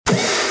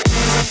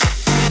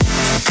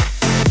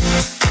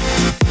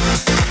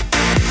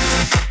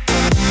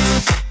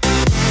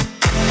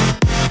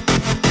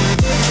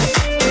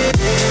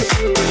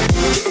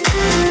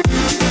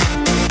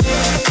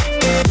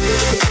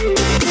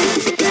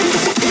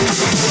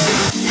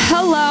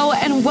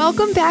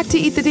Welcome back to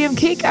Eat the Damn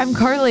Cake. I'm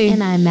Carly.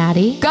 And I'm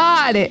Maddie.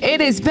 God,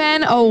 it has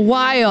been a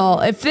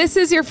while. If this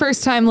is your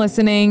first time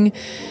listening,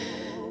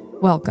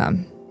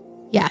 welcome.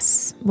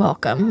 Yes,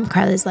 welcome.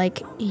 Carly's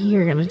like,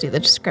 you're going to do the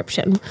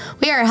description.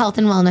 We are a health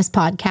and wellness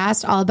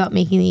podcast all about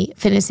making the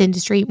fitness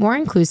industry more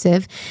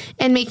inclusive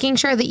and making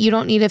sure that you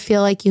don't need to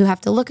feel like you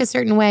have to look a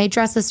certain way,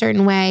 dress a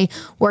certain way,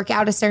 work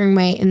out a certain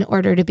way in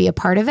order to be a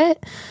part of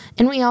it.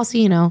 And we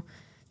also,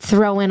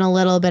 throw in a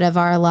little bit of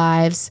our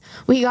lives.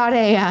 We got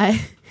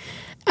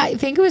I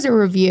think it was a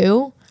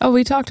review. Oh,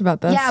 we talked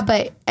about this. Yeah,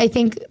 but I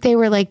think they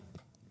were like,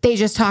 they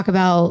just talk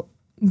about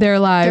their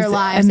lives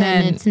and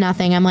then it's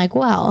nothing. I'm like,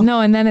 well.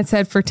 No, and then it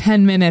said for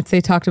 10 minutes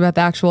they talked about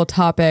the actual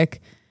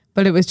topic,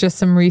 but it was just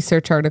some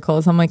research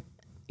articles. I'm like,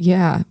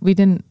 yeah, we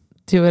didn't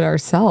do it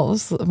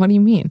ourselves. What do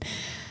you mean?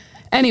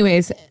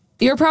 Anyways,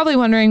 you're probably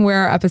wondering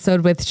where our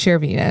episode with Cher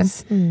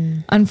Venus.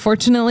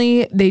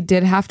 Unfortunately, they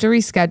did have to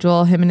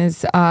reschedule. Him and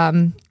his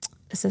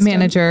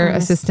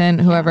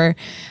assistant, whoever,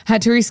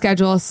 had to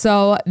reschedule.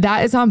 So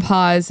that is on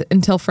pause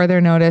until further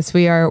notice.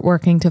 We are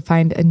working to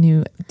find a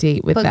new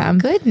date with them.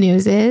 Good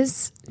news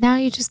is now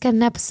you just get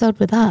an episode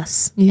with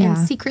us. Yeah.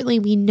 And secretly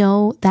we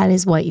know that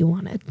is what you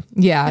wanted.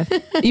 Yeah.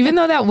 Even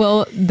though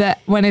that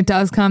when it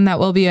does come, that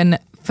will be a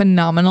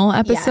phenomenal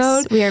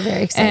episode. Yes, we are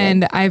very excited.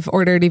 And I've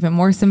ordered even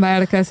more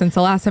Symbiotica since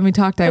the last time we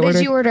talked. What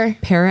did you order?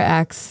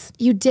 Para-X.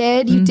 You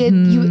did?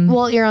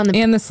 You're on the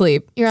and the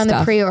sleep. You're on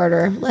stuff. the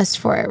pre-order list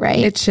for it, right?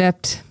 It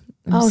shipped.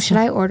 Should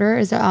I order?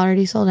 Is it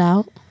already sold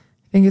out?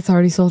 I think it's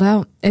already sold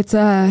out. It's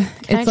Can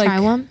I try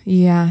one?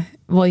 Yeah.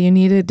 Well, you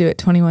need to do it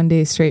 21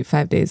 days straight,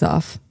 5 days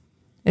off.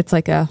 It's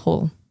like a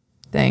whole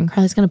thing.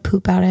 Carly's gonna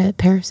poop out a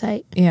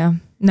parasite. Yeah.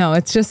 No,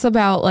 it's just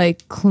about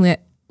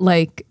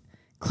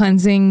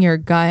cleansing your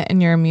gut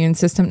and your immune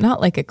system.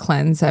 Not like a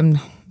cleanse.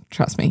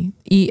 Trust me,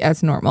 eat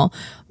as normal.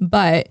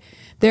 But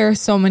there are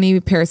so many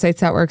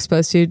parasites that we're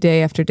exposed to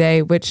day after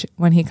day, which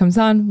when he comes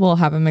on, we'll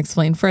have him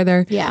explain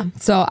further. Yeah.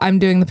 So I'm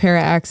doing the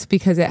Para-X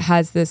because it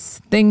has this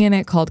thing in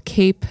it called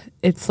CAPE.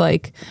 It's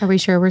like... Are we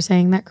sure we're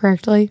saying that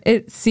correctly?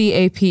 It's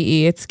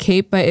CAPE. It's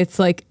CAPE, but it's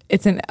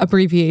an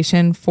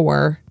abbreviation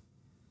for,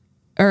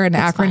 or an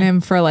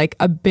acronym for like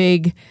a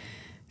big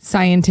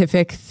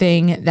scientific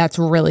thing that's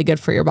really good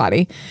for your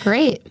body.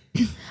 Great.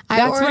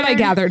 That's what I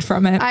gathered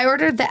from it. I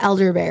ordered the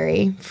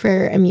elderberry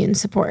for immune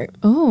support.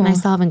 Oh, and I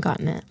still haven't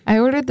gotten it. I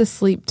ordered the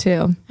sleep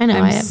too. I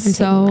know. I'm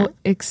so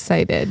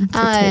excited to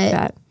take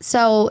that.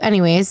 So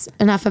anyways,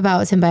 enough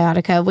about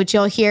Symbiotica, which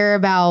you'll hear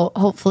about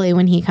hopefully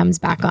when he comes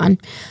back on.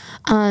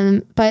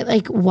 But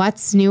like,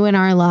 what's new in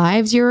our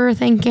lives? You were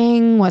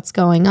thinking, what's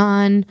going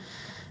on?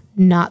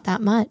 Not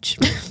that much.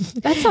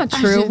 That's not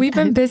true. We've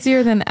been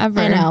busier than ever.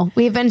 I know.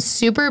 We've been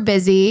super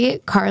busy.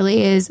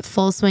 Carly is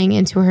full swing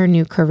into her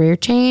new career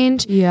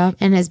change. Yep.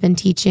 And has been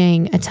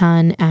teaching a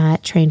ton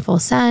at Train Full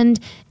Send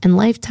and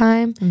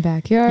Lifetime. And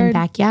Backyard.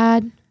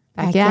 Backyard.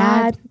 Back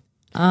at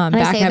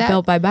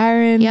Built by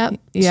Byron. Yep.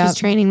 She's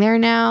training there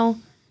now.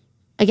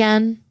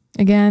 Again.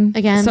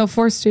 So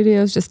 4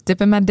 studios, just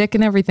dipping my dick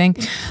in everything.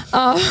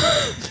 I'm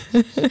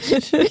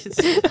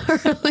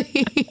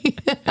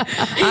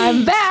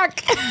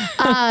back.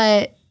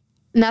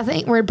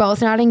 Nothing. We're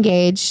both not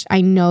engaged. I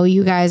know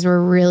you guys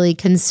were really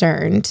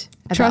concerned.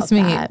 Trust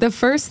me. That. The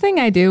first thing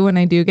I do when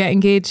I do get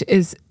engaged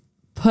is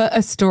put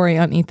a story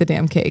on Eat the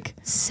Damn Cake.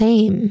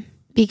 Same.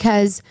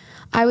 Because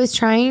I was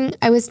telling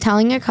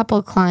a couple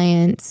of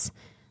clients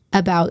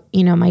about,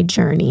 my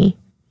journey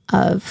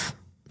of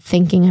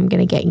thinking I'm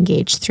going to get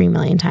engaged 3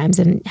 million times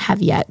and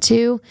have yet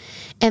to.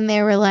 And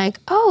they were like,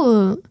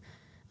 oh,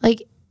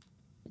 like,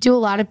 do a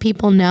lot of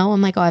people know? I'm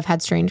like, oh, I've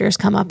had strangers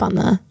come up on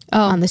the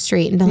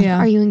street and be like,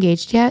 are you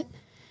engaged yet?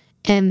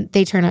 And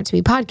they turn out to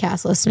be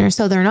podcast listeners.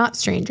 So they're not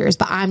strangers,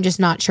 but I'm just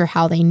not sure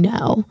how they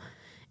know.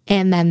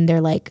 And then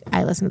they're like,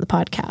 I listen to the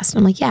podcast.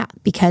 I'm like, yeah,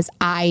 because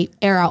I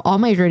air out all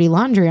my dirty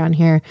laundry on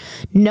here,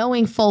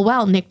 knowing full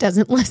well Nick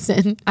doesn't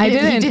listen. I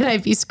didn't. If he did,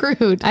 I'd be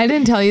screwed. I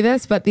didn't tell you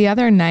this, but the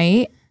other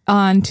night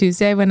on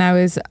Tuesday when I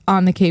was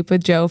on the Cape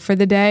with Joe for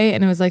the day,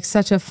 and it was like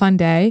such a fun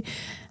day,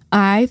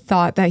 I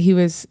thought that he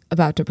was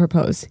about to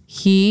propose.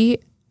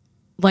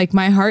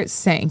 My heart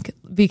sank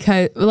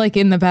because, like,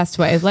 in the best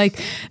way. Like,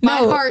 my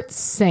heart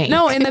sank.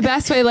 No, in the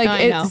best way. Like,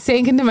 no, it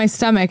sank into my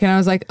stomach, and I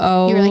was like,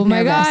 oh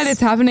my God, it's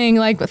happening.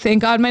 Like,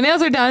 thank God my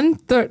nails are done.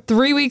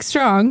 3 weeks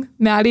strong.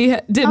 Maddie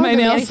did my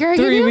nails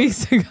 3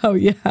 weeks ago.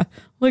 Yeah.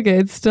 Look,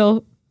 it's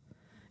still,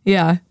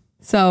 yeah.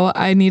 So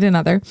I need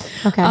another.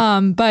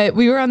 Okay. But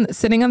we were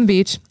sitting on the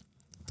beach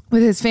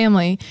with his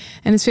family,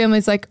 and his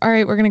family's like, all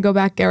right, we're going to go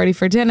back, get ready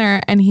for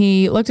dinner. And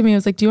he looked at me and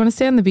was like, do you want to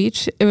stay on the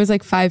beach? It was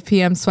like 5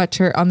 p.m.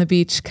 sweatshirt on the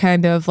beach,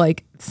 kind of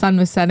like sun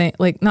was setting,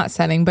 like not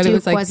setting, but Duke it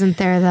was like. Wasn't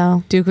there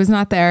though. Duke was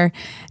not there.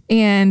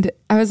 And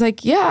I was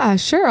like, yeah,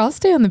 sure. I'll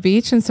stay on the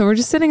beach. And so we're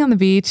just sitting on the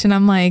beach, and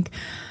I'm like,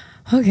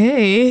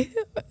 okay.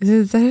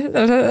 Is it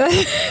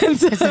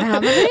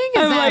happening?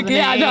 I'm like,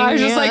 yeah, no, I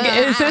was just like,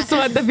 is this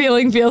what the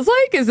feeling feels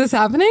like? Is this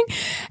happening?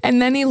 And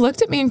then he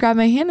looked at me and grabbed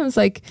my hand and was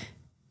like,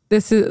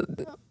 this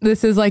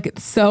is like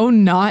so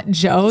not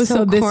Joe.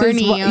 So this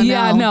corny, is what, oh,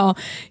 yeah, no. no.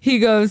 He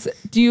goes,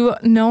 do you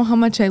know how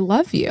much I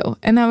love you?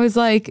 And I was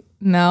like,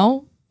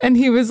 no. And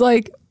he was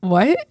like,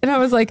 what? And I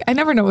was like, I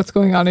never know what's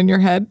going on in your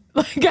head.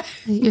 Like,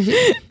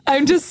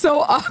 I'm just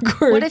so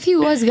awkward. What if he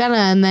was gonna,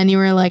 and then you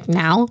were like,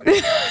 now?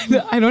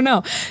 I don't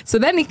know. So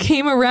then he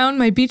came around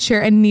my beach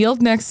chair and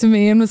kneeled next to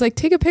me and was like,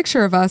 take a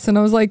picture of us. And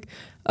I was like,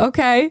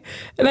 okay.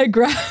 And I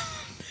grabbed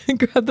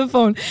the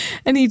phone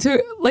and he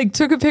took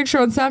a picture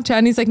on Snapchat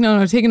and he's like,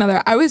 no, take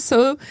another. I was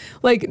so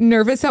like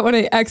nervous that when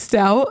I X'd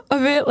out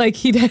of it, like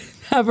he didn't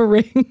have a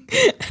ring.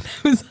 And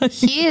I was like,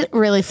 He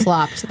really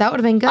flopped. That would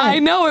have been good. I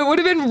know, it would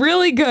have been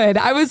really good.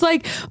 I was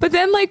like, but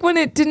then like when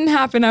it didn't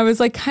happen, I was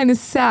like kind of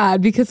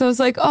sad because I was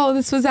like, oh,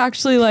 this was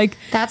actually like.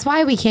 That's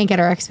why we can't get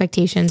our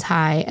expectations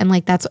high. And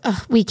like,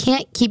 we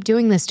can't keep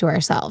doing this to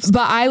ourselves.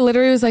 But I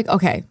literally was like,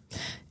 okay,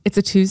 it's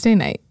a Tuesday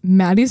night.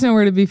 Maddie's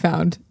nowhere to be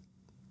found.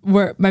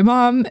 Where my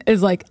mom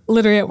is like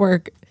literally at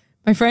work.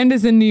 My friend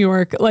is in New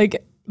York.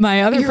 Like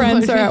my other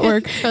friends are at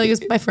work. Really,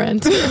 my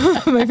friend.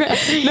 My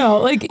friend. No,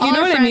 like All you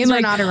know our what I mean? friends were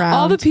Like not around.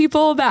 all the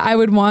people that I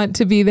would want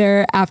to be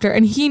there after,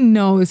 and he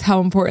knows how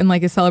important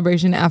like a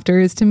celebration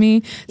after is to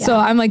me. Yeah. So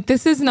I'm like,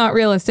 this is not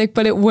realistic,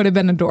 but it would have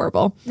been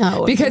adorable. No, it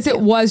would because have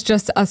it was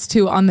just us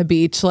two on the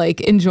beach,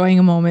 like enjoying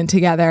a moment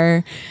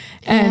together.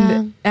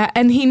 And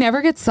he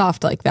never gets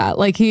soft like that.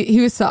 Like he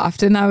was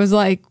soft, and I was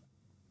like,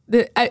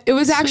 it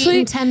was Sweet actually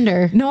and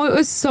tender. No, it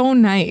was so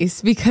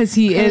nice because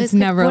he is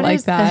never what like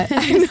is that.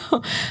 this? I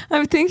know.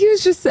 I think he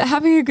was just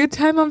having a good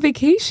time on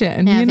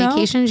vacation. Yeah, you know?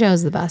 Vacation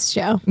Joe's the best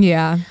Joe.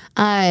 Yeah.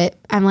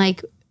 I'm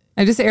like,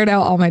 I just aired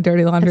out all my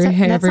dirty laundry.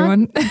 Hey, that's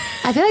everyone.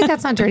 I feel like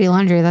that's not dirty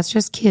laundry. That's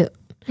just cute.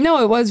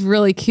 No, it was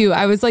really cute.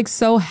 I was like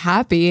so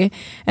happy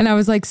and I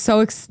was like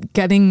so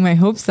getting my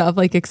hopes up,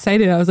 like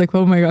excited. I was like,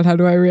 oh my God, how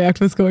do I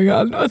react? What's going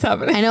on? What's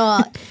happening? I know.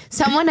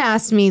 Someone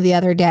asked me the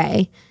other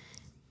day,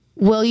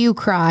 will you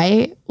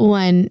cry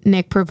when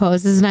Nick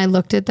proposes? And I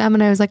looked at them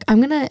and I was like, I'm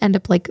going to end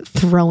up like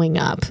throwing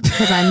up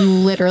because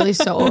I'm literally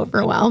so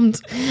overwhelmed.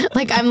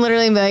 Like I'm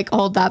literally like,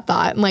 hold that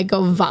thought and like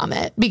go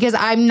vomit because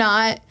I'm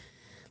not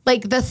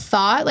like the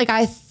thought, like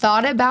I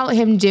thought about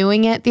him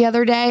doing it the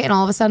other day and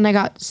all of a sudden I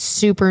got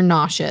super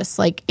nauseous,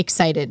 like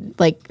excited,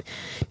 like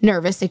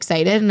nervous,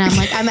 excited. And I'm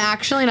like, I'm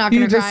actually not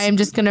going to cry. I'm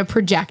just going to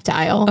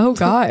projectile. Oh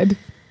God.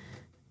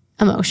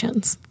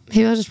 Emotions.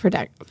 Maybe I'll just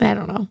project. I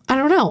don't know.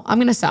 I'm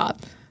going to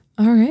stop.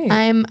 All right.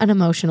 I'm an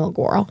emotional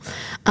girl.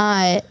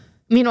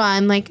 Meanwhile,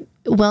 I'm like,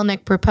 will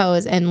Nick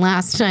propose? And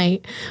last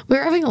night, we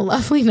were having a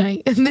lovely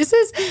night. And this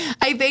is,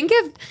 I think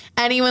if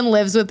anyone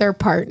lives with their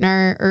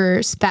partner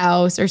or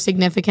spouse or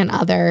significant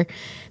other,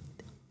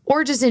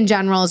 or just in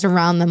general is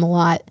around them a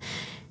lot,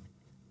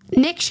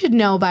 Nick should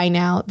know by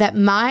now that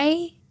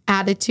my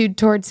attitude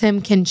towards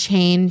him can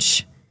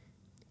change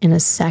in a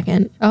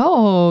second.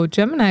 Oh,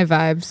 Gemini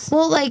vibes.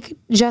 Well, like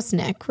just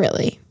Nick,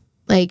 really.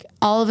 Like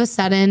all of a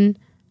sudden,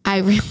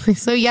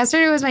 so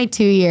yesterday was my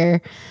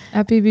 2-year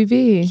at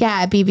BBB.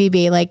 Yeah, at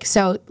BBB. Like,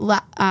 so,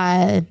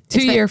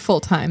 2-year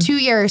full time. 2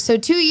 years. So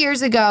 2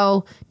 years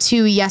ago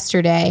to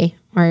yesterday,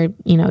 or,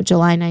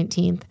 July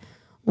 19th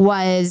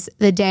was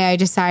the day I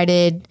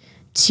decided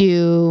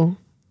to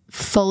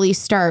fully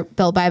start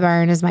Built by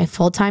Byron as my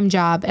full-time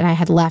job. And I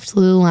had left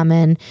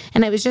Lululemon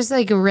and it was just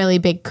like a really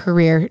big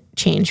career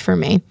change for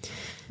me.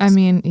 I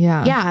mean,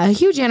 yeah. Yeah, a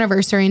huge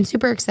anniversary and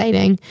super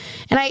exciting.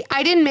 And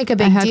I didn't make a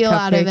big deal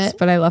out of it.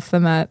 But I left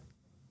them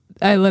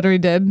I literally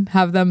did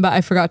have them, but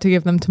I forgot to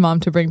give them to mom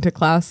to bring to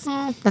class.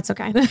 Oh, that's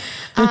okay.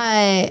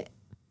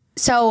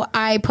 So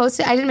I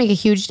posted, I didn't make a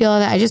huge deal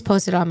of it. I just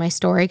posted it on my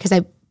story because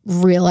I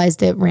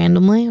realized it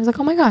randomly. I was like,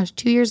 oh my gosh,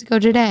 2 years ago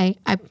today,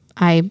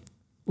 I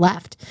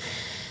left.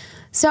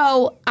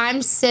 So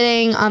I'm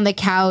sitting on the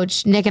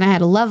couch. Nick and I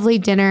had a lovely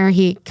dinner.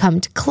 He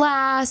come to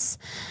class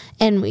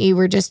and we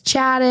were just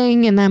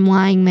chatting and I'm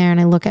lying there and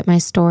I look at my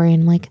story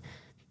and I'm like,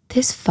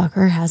 this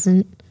fucker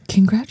hasn't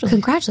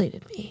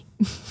congratulated me.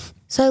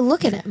 So I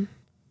look at him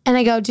and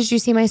I go, did you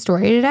see my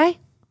story today?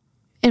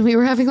 And we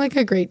were having like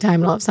a great time.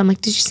 And all of a sudden I'm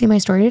like, did you see my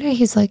story today?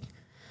 He's like,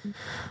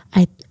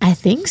 I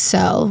think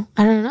so.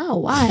 I don't know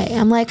why.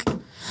 I'm like,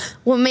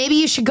 well, maybe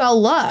you should go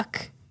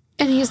look.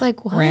 And he's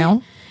like, what?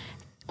 Round?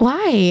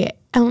 Why?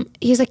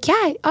 He's like,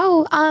 yeah.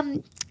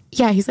 Oh,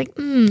 yeah. He's like,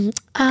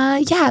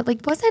 yeah.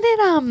 Like, wasn't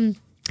it,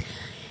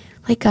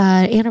 like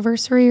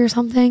anniversary or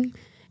something?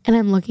 And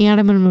I'm looking at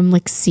him and I'm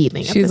like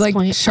seething. She's like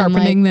point.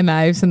 Sharpening the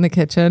knives in the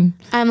kitchen.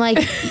 I'm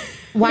like,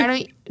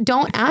 why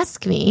don't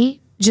ask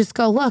me, just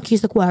go look.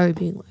 He's like, why are you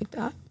being like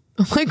that?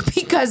 I'm like,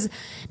 because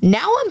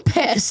now I'm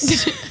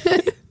pissed.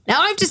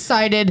 Now I've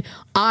decided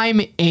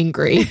I'm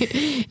angry.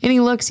 And he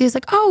looks, he's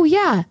like, oh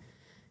yeah,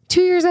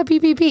 2 years at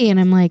BBB. And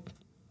I'm like,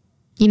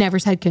 you never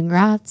said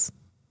congrats.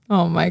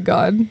 Oh my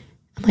God.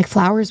 I'm like,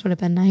 flowers would have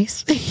been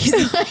nice.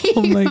 He's like,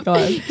 oh my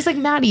God. He's like,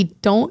 Maddie,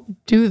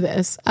 don't do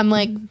this. I'm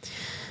like,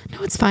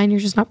 no, it's fine. You're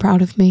just not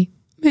proud of me.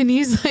 And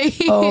he's like,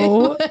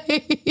 oh,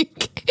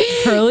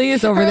 Hurley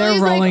is over there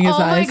rolling his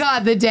eyes. Oh my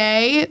God, the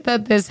day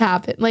that this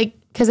happened, like,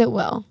 because it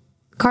will.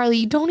 Carly,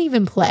 you don't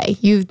even play.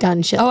 You've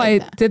done shit like I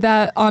that. did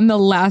that on the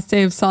last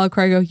day of Solid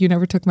Core. I go, you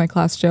never took my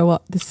class, Joe.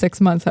 Well, the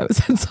 6 months I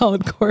was in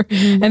Solid Core,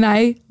 and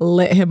I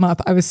lit him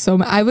up. I was so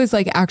mad. I was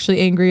like actually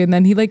angry, and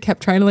then he like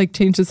kept trying to like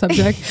change the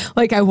subject.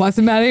 Like I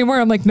wasn't mad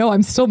anymore. I'm like, no,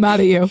 I'm still mad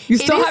at you. You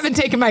still haven't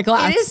taken my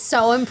class. It is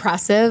so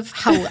impressive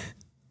how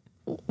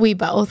we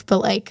both, but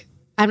like,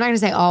 I'm not going to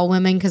say all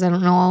women because I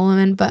don't know all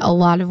women, but a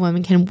lot of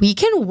women we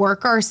can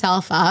work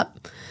ourselves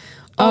up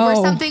over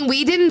something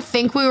we didn't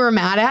think we were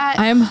mad at.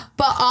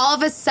 But all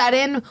of a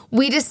sudden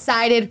we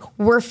decided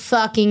we're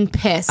fucking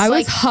pissed. I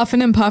was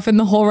huffing and puffing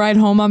the whole ride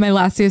home on my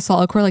last day of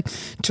Solid Core. Like,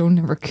 Joe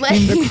never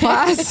came to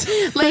class.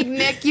 Like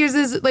Nick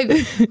uses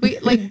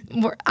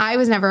I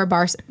was never a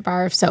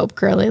bar of soap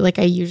girly. Like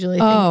I usually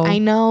think. I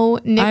know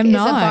Nick is a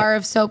bar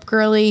of soap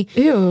girly.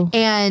 Ew.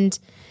 And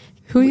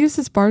who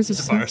uses bars of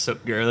soap? Bar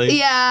soap girly.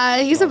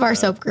 Yeah, he's a bar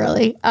soap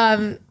girly.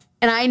 And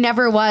I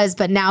never was,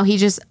 but now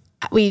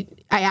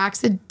I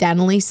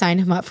accidentally signed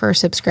him up for a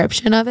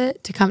subscription of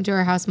it to come to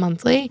our house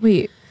monthly.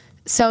 Wait,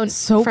 so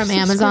soap from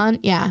Amazon.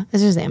 Yeah,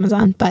 this is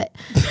Amazon, but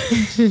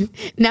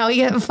now we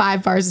get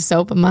 5 bars of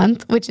soap a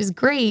month, which is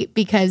great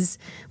because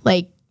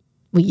like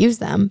we use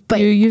them. But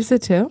you use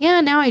it too?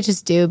 Yeah, now I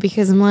just do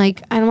because I'm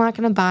like, I'm not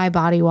going to buy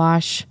body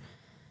wash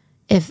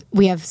if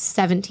we have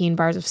 17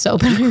 bars of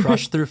soap.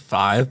 Crush through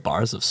 5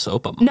 bars of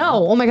soap a month.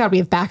 No, oh my God, we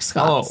have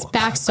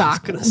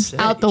backstock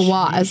out the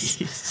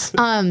waz.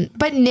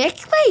 But Nick,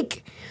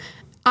 like,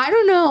 I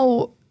don't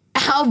know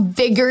how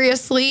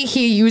vigorously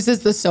he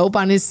uses the soap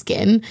on his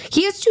skin.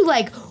 He has to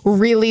like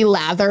really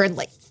lather and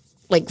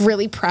like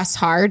really press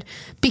hard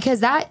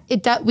because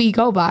we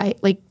go by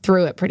like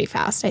through it pretty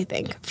fast, I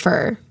think,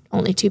 for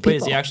only 2 people. Wait,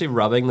 is he actually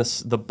rubbing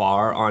the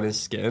bar on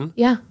his skin?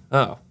 Yeah.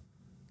 Oh.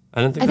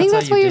 I think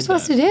that's what you're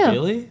supposed to do.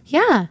 Really?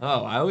 Yeah.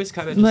 Oh, I always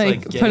kind of just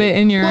like put it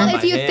in your... Well,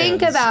 if you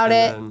think about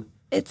it,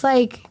 it's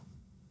like...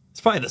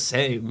 It's probably the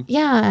same.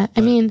 Yeah.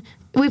 I mean,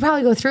 we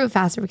probably go through it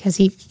faster because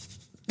he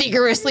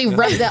vigorously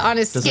rubs it on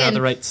his skin. Doesn't have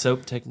the right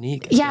soap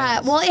technique.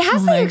 Yeah. Well, it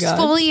has the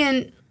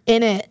exfoliant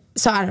in it.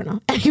 So I don't know.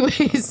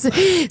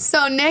 Anyways,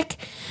 so Nick,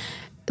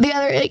 the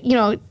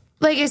other,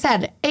 like I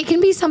said, it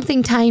can be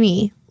something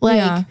tiny.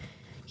 Like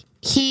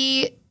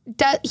he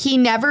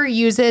never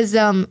uses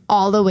them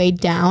all the way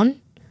down.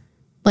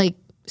 Like,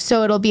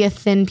 so it'll be a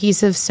thin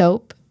piece of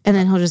soap and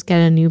then he'll just get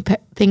a new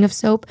thing of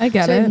soap. I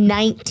get so it.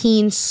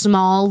 19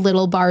 small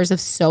little bars of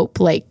soap,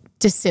 like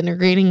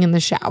disintegrating in the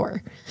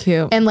shower.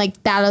 Cute. And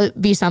like, that'll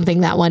be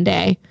something that one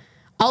day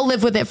I'll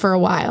live with it for a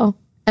while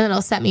and then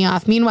it'll set me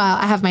off. Meanwhile,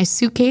 I have my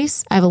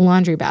suitcase. I have a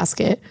laundry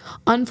basket,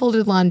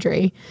 unfolded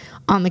laundry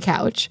on the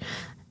couch.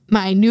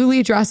 My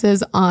Nuuly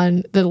dresses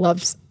on the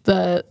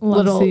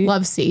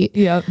love seat.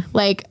 Yep.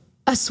 Like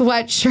a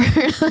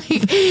sweatshirt.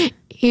 Like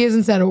he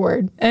hasn't said a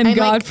word. And I'm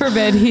God like,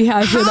 forbid he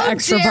has an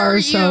extra bar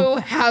of soap. How dare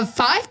you have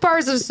 5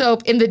 bars of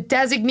soap in the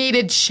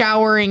designated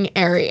showering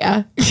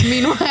area?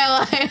 Meanwhile,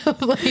 I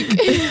have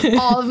like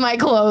all of my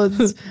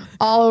clothes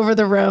all over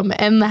the room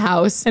and the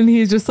house. And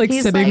he's just like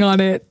sitting on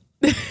it.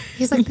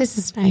 He's like, this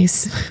is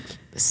nice.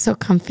 This is so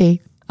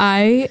comfy.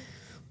 I'm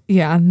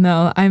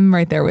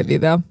right there with you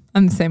though.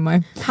 I'm the same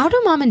way. How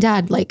do mom and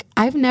dad, like,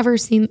 I've never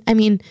seen, I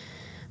mean,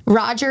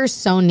 Roger's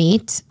so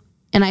neat.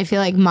 And I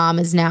feel like mom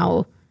is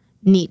now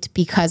neat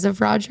because of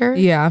Roger.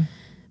 Yeah.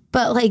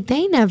 But like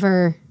they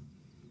never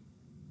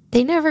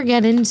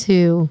get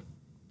into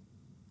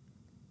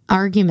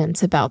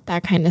arguments about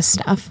that kind of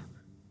stuff.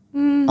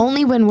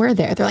 Only when we're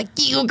there. They're like,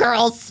 you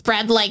girls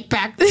spread like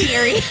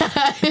bacteria.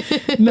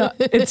 No,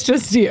 it's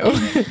just you.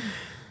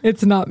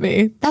 It's not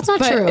me. That's not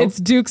true. It's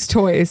Duke's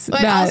toys.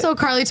 But also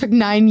Carly took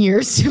 9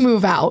 years to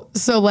move out.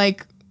 So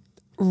like,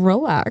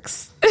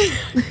 relax.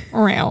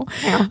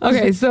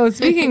 Okay, so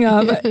speaking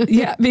of,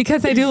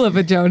 because I do live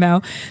with Joe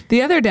now.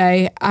 The other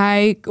day,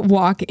 I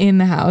walk in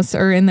the house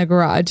or in the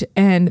garage,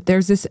 and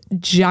there's this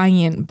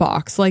giant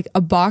box, like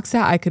a box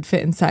that I could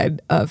fit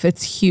inside of.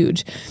 It's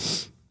huge.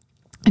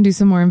 I do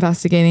some more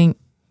investigating.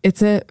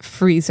 It's a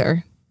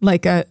freezer,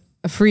 like a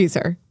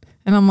freezer,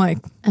 and I'm like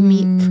a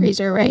meat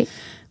freezer, right?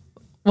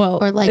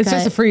 Well, or like it's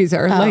just a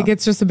freezer, like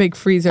it's just a big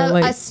freezer,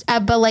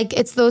 but like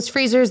it's those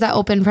freezers that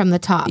open from the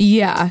top.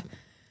 Yeah.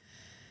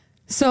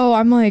 So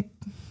I'm like,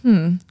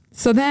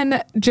 So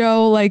then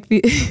Joe, like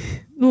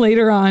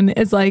later on,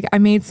 is like, I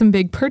made some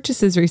big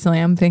purchases recently.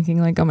 I'm thinking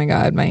like, oh my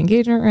God, my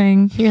engagement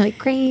ring. You're like,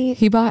 great.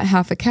 He bought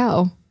half a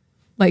cow,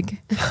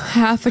 like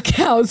half a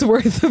cow's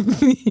worth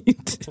of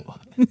meat.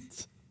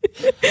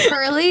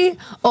 Curly,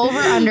 over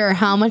under,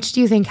 how much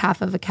do you think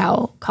half of a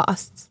cow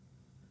costs?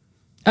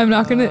 I'm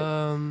not going to.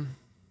 I'm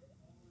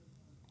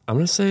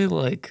going to say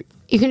like.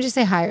 You can just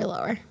say higher or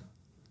lower.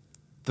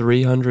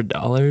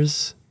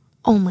 $300.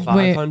 Oh my God.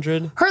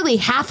 500. Hurley,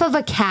 half of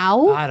a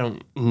cow? I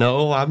don't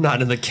know. I'm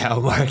not in the cow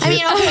market. I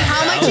mean,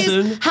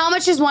 okay, how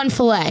much is one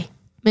filet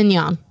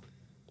mignon?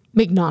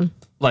 Mignon.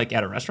 Like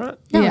at a restaurant?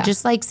 No,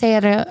 just like say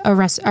at a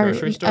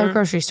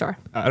grocery store.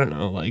 I don't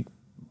know, like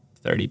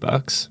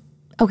 $30.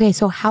 Okay,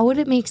 so how would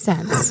it make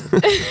sense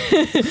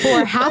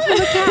for half of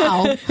a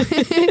cow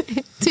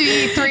to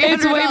be $300.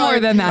 It's way more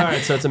than All that.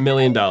 right, so it's $1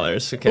 million.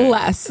 Okay.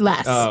 Less.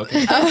 Oh,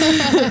 okay.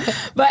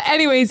 But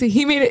anyways,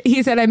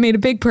 he said I made a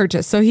big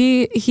purchase. So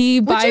he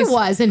Which buys. it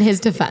was in his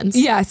defense.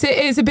 Yes, it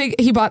is a big.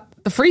 He bought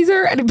the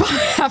freezer and he bought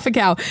half a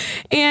cow.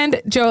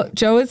 And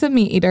Joe is a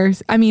meat eater.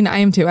 I mean, I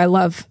am too. I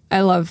love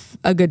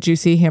a good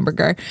juicy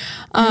hamburger.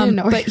 didn't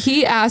know. But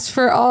he asked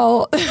for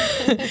all.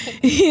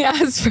 He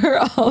asked for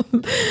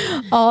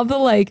all the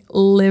like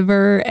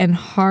liver and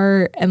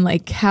heart and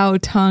like cow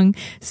tongue.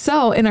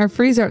 So in our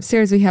freezer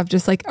upstairs, we have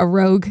just like a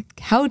rogue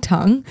cow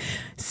tongue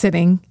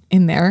sitting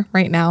in there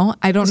right now.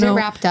 I don't Is know. it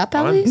wrapped up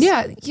at least?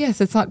 Yeah,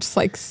 yes, it's not just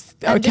like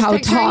a I'm just cow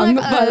picturing, tongue,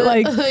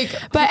 like, but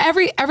like- but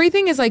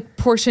everything is like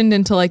portioned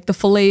into like the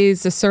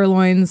fillets, the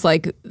sirloins,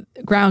 like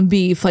ground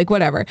beef, like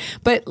whatever.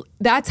 But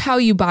that's how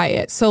you buy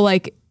it. So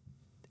like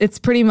it's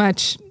pretty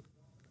much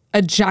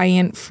a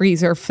giant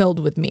freezer filled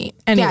with meat.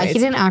 Anyways, Yeah, he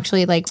didn't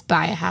actually like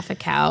buy a half a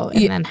cow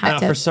and then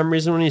have For to some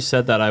reason, when you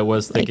said that, I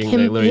was thinking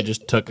him- they literally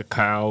just took a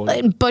cow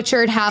and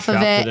butchered half of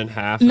chopped it. it in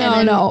half. No,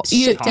 then no.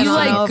 You shipped it on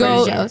like over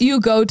go to Joe's. you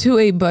go to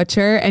a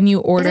butcher and you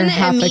order Isn't it a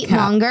half a meat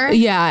cow. monger?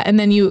 Yeah, and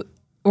then you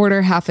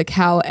order half a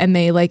cow and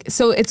they like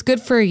so it's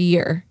good for a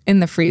year in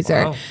the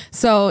freezer. Wow.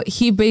 So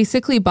he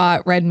basically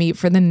bought red meat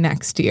for the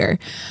next year.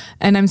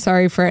 And I'm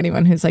sorry for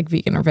anyone who's like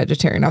vegan or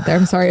vegetarian out there.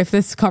 I'm sorry if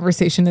this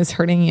conversation is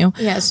hurting you.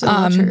 Yeah, it's a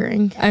little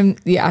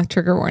triggering.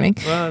 Trigger warning.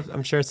 Well,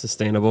 I'm sure it's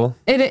sustainable.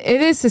 It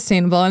is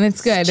sustainable and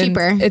it's good. It's and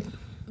cheaper. It's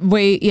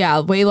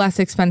way less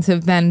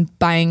expensive than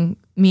buying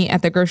meat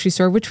at the grocery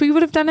store, which we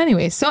would have done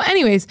anyways. So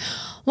anyways,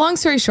 long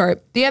story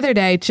short, the other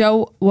day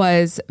Joe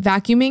was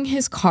vacuuming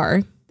his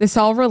car. This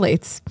all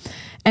relates,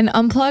 and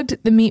unplugged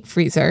the meat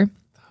freezer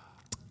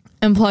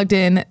and plugged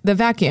in the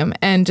vacuum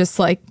and just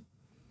like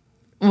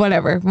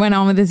whatever went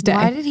on with his day.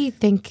 Why did he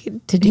think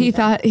to do He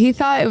that?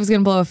 thought it was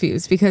gonna blow a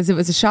fuse because it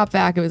was a shop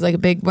vac. It was like a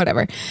big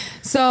whatever.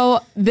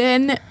 So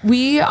then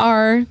we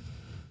are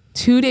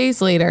 2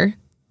 days later,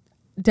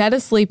 dead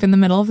asleep in the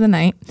middle of the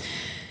night.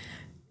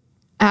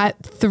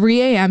 At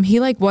 3 a.m., he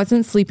like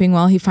wasn't sleeping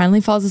well. He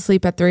finally falls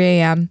asleep at 3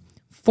 a.m.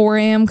 4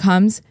 a.m.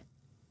 comes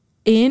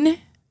in.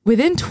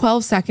 Within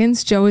 12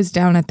 seconds, Joe is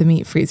down at the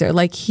meat freezer.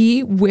 Like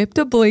he whipped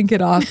a blanket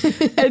off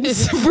and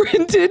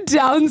sprinted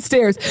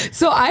downstairs.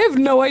 So I have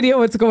no idea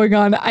what's going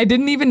on. I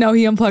didn't even know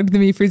he unplugged the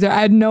meat freezer.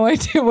 I had no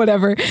idea,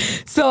 whatever.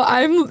 So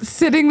I'm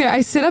sitting there. I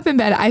sit up in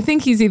bed. I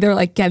think he's either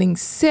like getting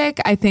sick.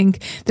 I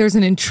think there's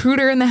an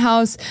intruder in the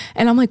house.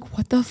 And I'm like,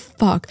 what the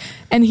fuck?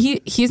 And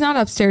he's not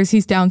upstairs.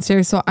 He's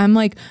downstairs. So I'm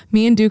like,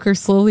 me and Duke are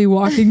slowly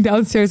walking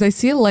downstairs. I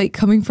see a light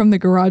coming from the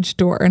garage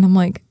door. And I'm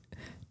like,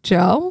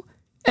 Joe?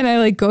 And I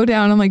like go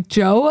down. I'm like,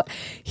 Joe,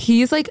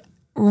 he's like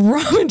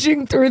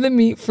rummaging through the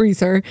meat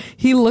freezer.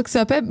 He looks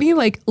up at me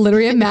like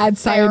literally a mad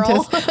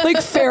Feral. scientist,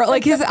 like feral.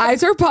 Like his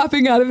eyes are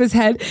popping out of his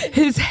head.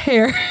 His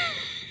hair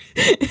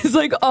is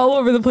like all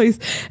over the place.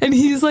 And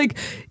he's like,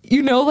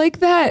 you know,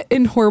 like that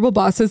in Horrible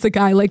Bosses, the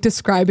guy like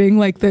describing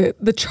like the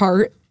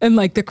chart and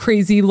like the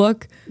crazy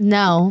look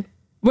No.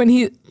 when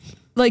he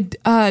like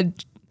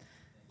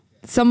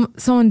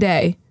someone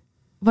day.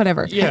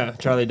 Whatever. Yeah,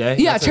 Charlie Day.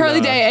 Yeah, That's Charlie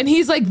in, Day. And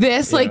he's like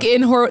this, like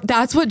in horror.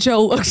 That's what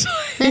Joe looks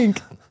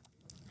like.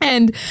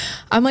 And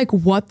I'm like,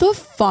 what the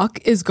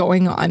fuck is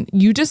going on?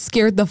 You just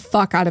scared the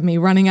fuck out of me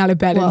running out of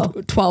bed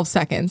in 12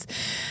 seconds.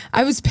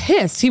 I was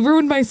pissed. He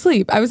ruined my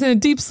sleep. I was in a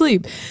deep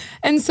sleep.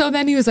 And so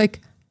then he was like,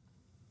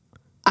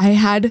 I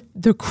had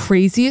the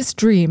craziest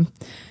dream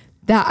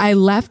that I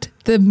left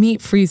the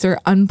meat freezer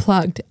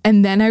unplugged.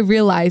 And then I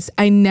realized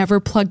I never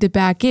plugged it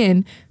back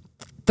in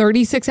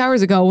 36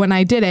 hours ago when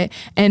I did it,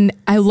 and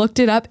I looked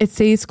it up. It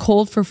stays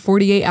cold for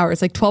 48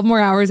 hours, like 12 more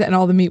hours, and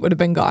all the meat would have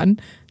been gone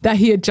that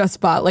he had just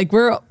bought. Like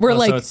we're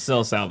like, so it's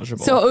still salvageable.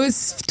 so it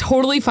was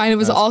totally fine. It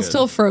was That's all good.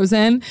 still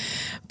frozen,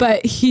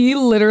 but he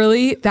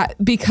literally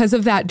because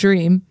of that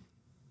dream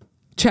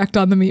checked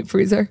on the meat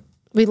freezer.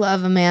 We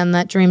love a man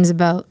that dreams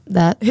about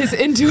that. His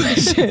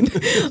intuition,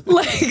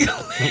 like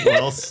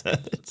well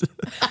said.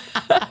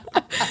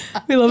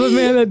 we love a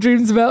man that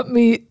dreams about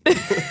meat.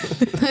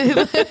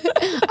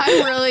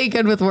 I'm really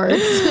good with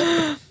words.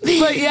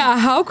 But yeah,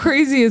 how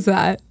crazy is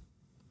that?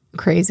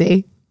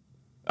 Crazy.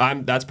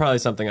 That's probably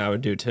something I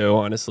would do too,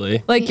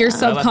 honestly. Like your I left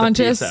the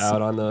subconscious. pizza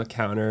out on the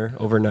counter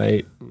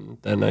overnight. And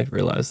then I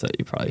realized that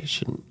you probably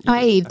shouldn't.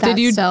 I eat that Did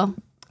you- still.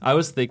 I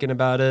was thinking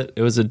about it.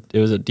 It was a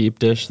deep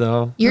dish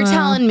though. You're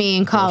telling me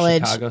in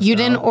college Chicago you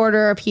didn't style.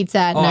 order a pizza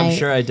at Oh, night. I'm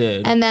sure I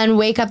did. And then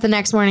wake up the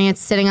next morning, it's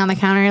sitting on the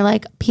counter. You're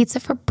like, pizza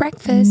for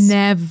breakfast.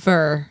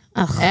 Never,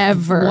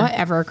 ever.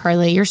 Whatever,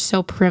 Carly. You're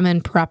so prim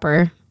and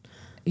proper.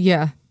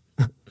 Yeah.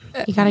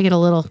 You got to get a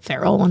little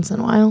feral once in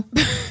a while.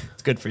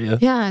 It's good for you.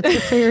 Yeah, it's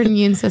good for your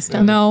immune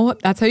system. No,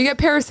 that's how you get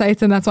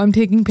parasites, and that's why I'm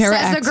taking Says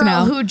Para-X the girl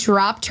now. who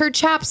dropped her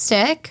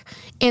chapstick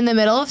in the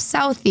middle of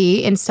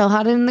Southie and still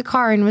had it in the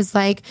car and was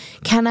like,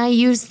 can I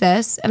use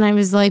this? And I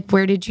was like,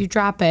 where did you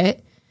drop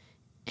it?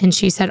 And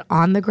she said,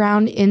 on the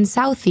ground in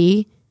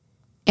Southie.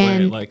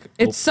 And Wait, like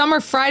It's Summer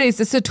Fridays.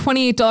 It's a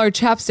 $28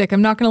 chapstick.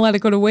 I'm not going to let it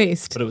go to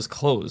waste. but it was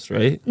closed,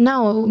 right?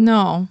 no,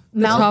 No,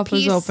 the top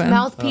was open.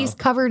 mouthpiece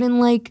covered in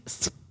like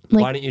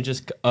Why don't you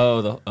just?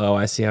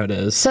 I see how it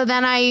is. So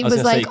then I was gonna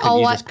say, like, couldn't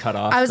you just cut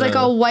off I was like, the-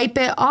 I'll wipe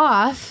it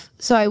off.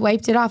 So I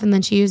wiped it off and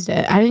then she used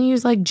it. I didn't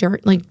use like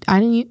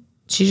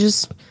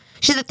she's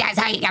like, that's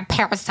how you get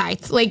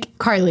parasites. Like,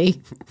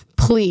 Carly,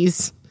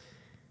 please.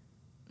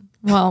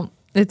 Well,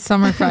 it's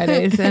summer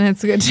Fridays and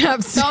it's a good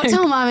chapstick. Don't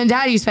tell mom and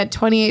dad you spent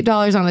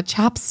 $28 on a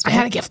chapstick. I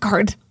had a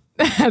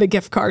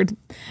gift card.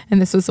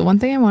 And this was the one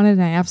thing I wanted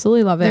and I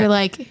absolutely love it. They're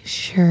like,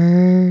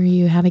 sure,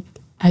 you had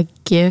a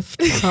gift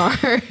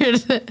card.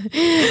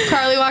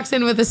 Carly walks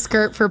in with a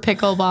skirt for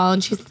pickleball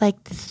and she's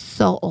like, this is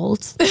so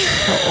old.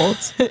 So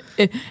old.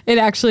 It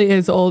actually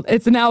is old.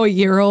 It's now a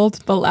year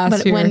old, but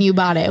But year. when you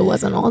bought it, it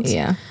wasn't old.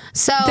 Yeah.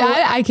 So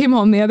Dad, I came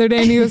home the other day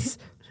and he goes,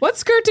 what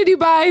skirt did you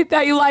buy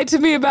that you lied to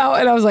me about?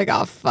 And I was like,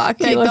 oh, fuck.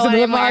 He Like the listened to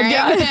the one I'm wearing.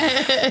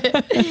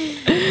 podcast.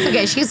 it's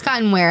okay. She's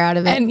gotten wear out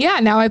of it. And yeah,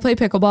 now I play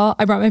pickleball.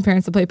 I brought my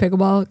parents to play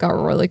pickleball. It got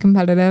really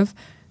competitive.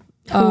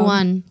 Who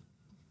won?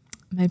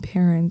 My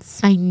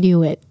parents. I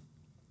knew it.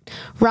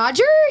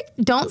 Roger,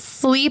 don't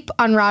sleep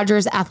on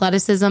Roger's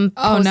athleticism.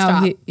 Oh, no.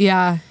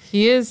 post-op.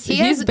 He is.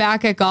 He's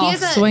back at golf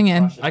is a-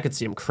 swinging. I could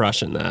see him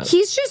crushing that.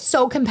 He's just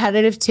so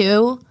competitive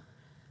too.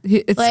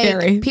 It's Like,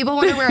 scary. people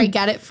wonder where I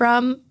get it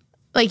from.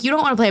 Like, you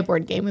don't want to play a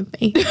board game with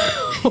me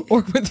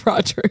Or with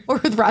Roger. or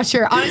with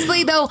Roger.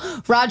 Honestly, though,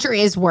 Roger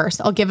is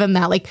worse. I'll give him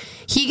that. Like,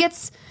 he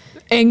gets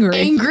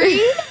angry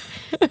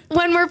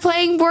when we're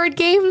playing board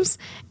games.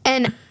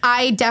 And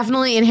I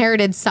definitely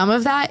inherited some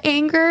of that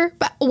anger.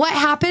 But what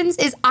happens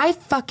is I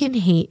fucking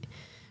hate.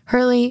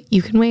 Hurley,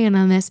 you can weigh in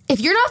on this. If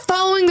you're not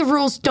following the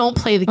rules, don't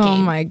play the game. Oh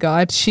my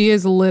God. She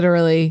is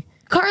literally.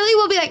 Carly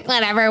will be like,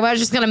 whatever, we're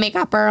just going to make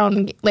up our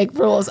own like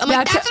rules. I'm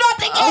like, that's not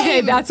the game.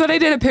 Okay, that's what I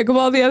did at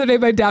pickleball the other day.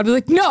 My dad was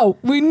like, no,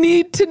 we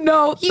need to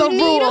know You the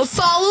need rules. to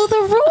follow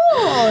the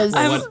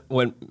rules.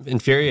 What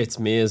infuriates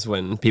me is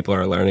when people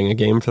are learning a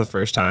game for the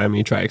first time,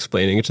 you try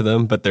explaining it to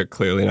them, but they're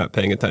clearly not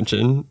paying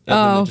attention. And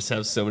then they just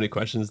have so many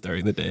questions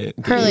during the day.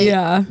 Hurley,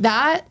 Yeah.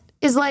 that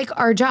is like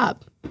our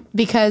job.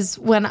 Because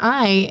when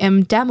I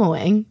am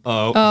demoing,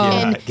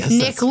 I guess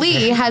Nick that's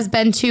Lee has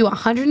been to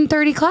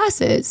 130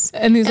 classes.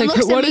 And he's like, looks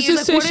at what me, is he's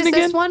this like, what station is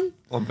this again? one?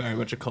 Well, I'm very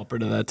much a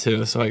culprit of that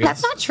too. So I guess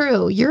That's not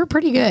true. You're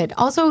pretty good.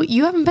 Also,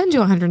 you haven't been to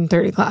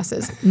 130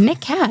 classes.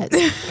 Nick has.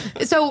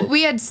 So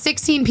we had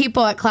 16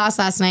 people at class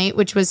last night,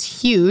 which was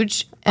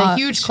huge. A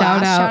huge shout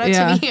class. out,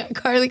 yeah. To me.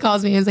 Carly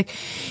calls me and is like,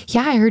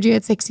 yeah, I heard you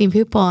had 16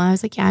 people. And I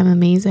was like, yeah, I'm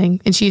amazing.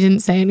 And she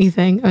didn't say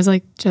anything. I was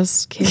like,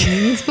 just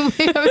kidding.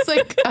 I was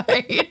like, all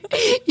right,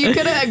 you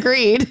could have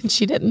agreed. And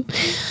she didn't.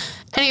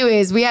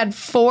 Anyways, we had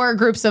 4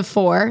 groups of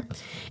 4.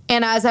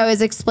 And as I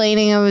was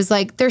explaining, I was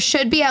like, there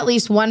should be at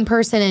least one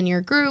person in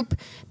your group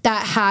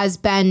that has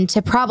been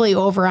to probably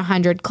over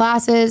 100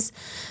 classes.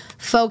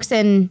 Folks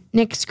in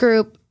Nick's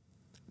group,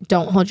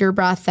 don't hold your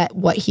breath that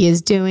what he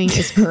is doing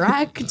is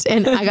correct.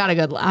 And I got a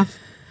good laugh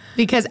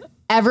because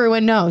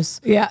everyone knows.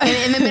 Yeah. And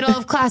in the middle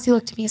of class, he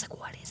looked at me, he's like,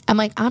 what is? I'm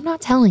like, I'm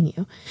not telling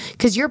you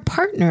because your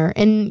partner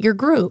in your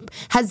group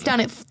has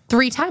done it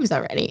 3 times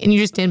already. And you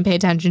just didn't pay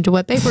attention to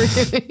what they were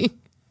doing.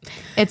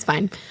 It's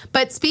fine.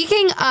 But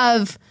speaking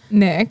of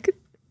Nick.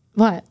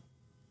 what?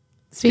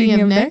 Speaking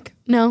of Nick?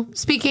 No.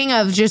 Speaking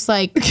of just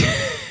like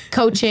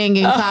coaching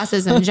and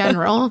classes in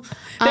general.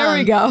 There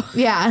we go.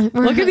 Yeah.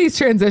 Look at these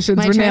transitions.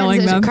 My We're nailing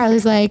transition. them.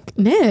 Carly's like,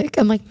 Nick.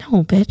 I'm like,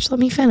 no, bitch, let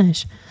me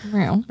finish.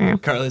 Real.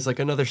 Carly's like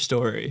another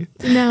story.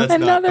 No. That's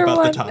not Another about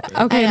one. the topic.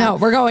 Okay, I know. no,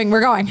 we're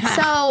going.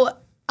 So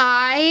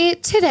I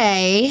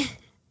today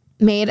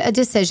made a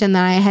decision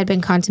that I had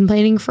been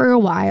contemplating for a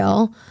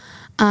while.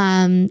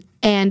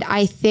 And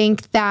I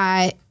think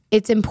that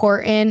it's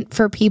important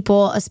for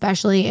people,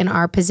 especially in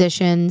our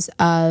positions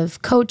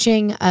of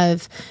coaching,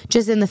 of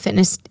just in the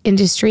fitness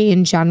industry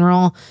in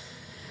general,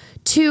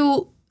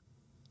 to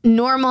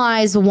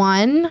normalize,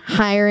 1,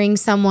 hiring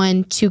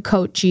someone to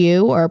coach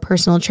you or a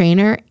personal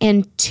trainer,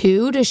 and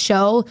 2, to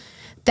show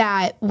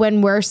that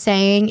when we're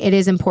saying it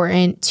is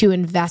important to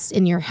invest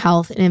in your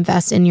health and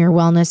invest in your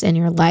wellness and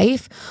your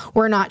life,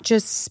 we're not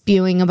just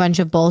spewing a bunch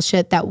of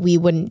bullshit that we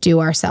wouldn't do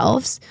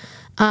ourselves.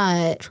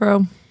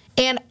 True.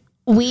 And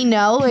we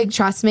know, like,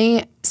 trust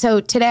me.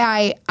 So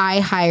today I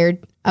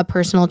hired a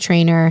personal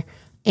trainer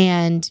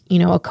and,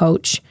 a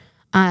coach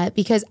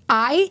because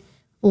I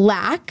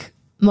lack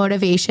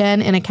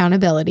motivation and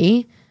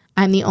accountability.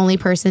 I'm the only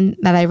person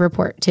that I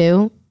report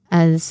to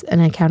as an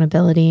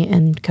accountability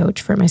and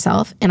coach for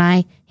myself. And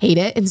I hate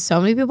it. And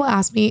so many people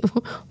ask me,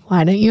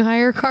 why don't you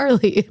hire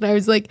Carly? And I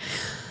was like,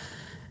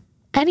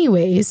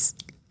 anyways,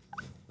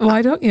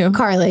 Why don't you?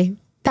 Carly,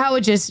 that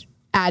would just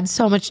add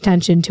so much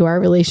tension to our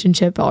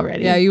relationship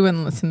already. Yeah, you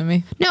wouldn't listen to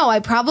me. No, I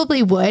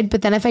probably would.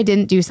 But then if I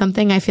didn't do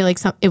something, I feel like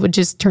it would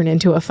just turn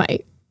into a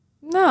fight.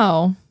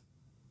 No.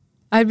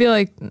 I'd be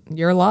like,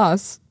 your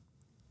loss.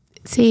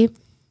 See,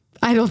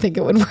 I don't think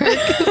it would work.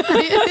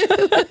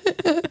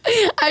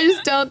 I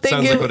just don't think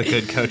Sounds it like what a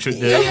good coach would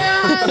do.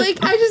 Yeah,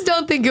 like I just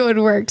don't think it would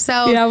work.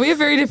 So Yeah, we have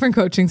very different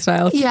coaching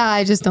styles. yeah,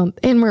 I just don't.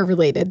 And we're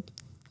related.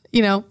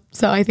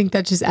 so I think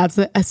that just adds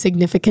a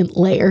significant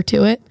layer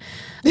to it.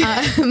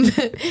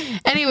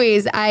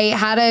 Anyways, I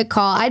had a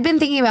call. I'd been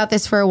thinking about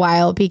this for a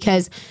while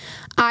because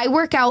I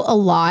work out a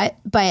lot,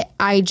 but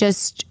I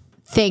just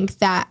think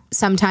that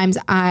sometimes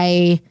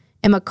I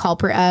am a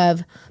culprit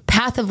of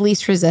path of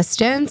least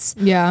resistance.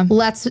 Yeah.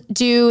 Let's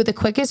do the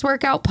quickest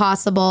workout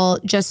possible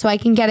just so I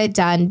can get it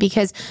done,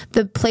 because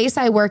the place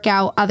I work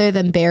out other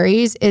than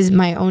Barry's is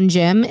my own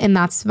gym, and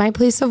that's my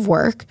place of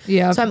work.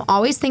 Yeah. So I'm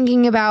always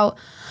thinking about,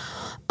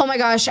 oh my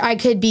gosh, I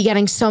could be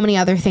getting so many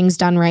other things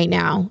done right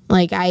now.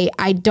 Like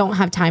I don't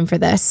have time for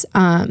this.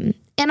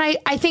 And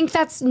I think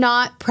that's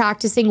not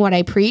practicing what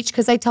I preach,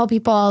 because I tell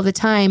people all the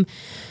time,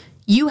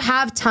 you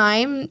have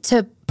time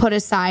to put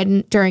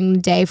aside during the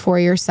day for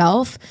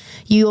yourself.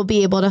 You will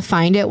be able to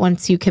find it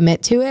once you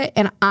commit to it.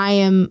 And I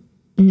am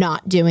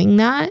not doing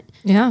that.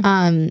 Yeah.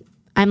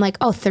 I'm like,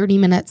 30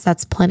 minutes,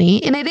 that's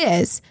plenty. And it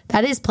is.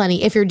 That is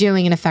plenty if you're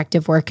doing an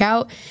effective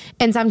workout.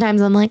 And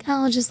sometimes I'm like,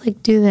 I'll just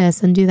like do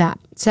this and do that.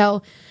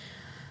 So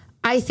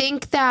I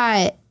think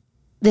that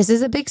this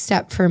is a big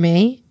step for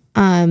me.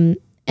 And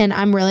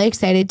I'm really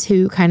excited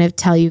to kind of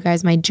tell you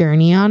guys my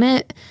journey on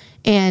it.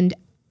 And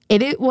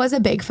it was a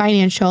big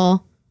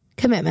financial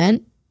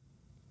commitment.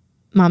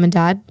 Mom and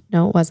Dad,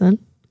 no, it wasn't.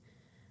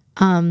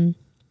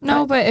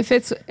 No, but if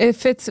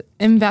it's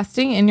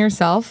investing in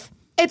yourself,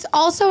 it's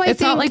also,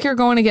 it's not like you're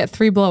going to get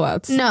 3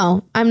 blowouts.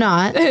 No, I'm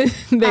not.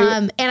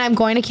 And I'm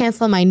going to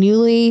cancel my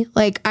Nuuly.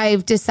 Like,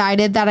 I've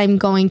decided that I'm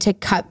going to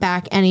cut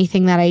back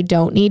anything that I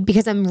don't need,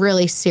 because I'm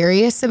really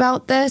serious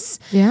about this.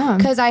 Yeah.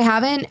 Because I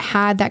haven't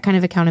had that kind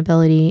of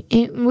accountability.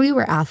 We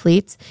were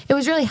athletes. It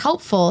was really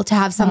helpful to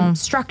have some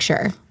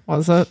structure.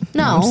 Was it?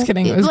 No, I'm just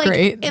kidding. It was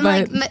great.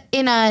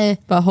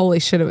 But holy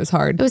shit, it was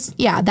hard. It was,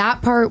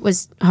 that part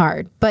was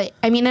hard. But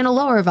I mean, in a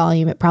lower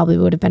volume, it probably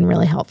would have been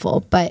really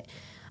helpful. But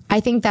I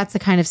think that's the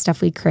kind of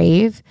stuff we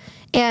crave.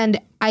 And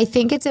I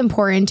think it's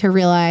important to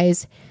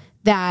realize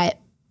that,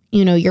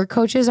 your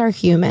coaches are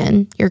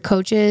human. Your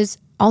coaches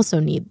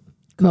also need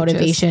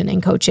motivation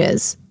and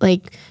coaches.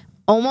 Like,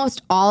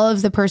 almost all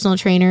of the personal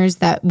trainers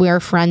that we're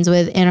friends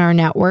with in our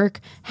network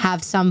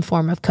have some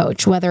form of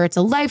coach, whether it's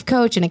a life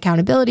coach, an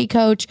accountability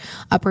coach,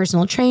 a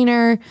personal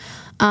trainer.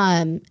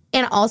 And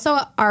also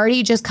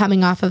already just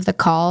coming off of the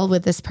call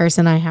with this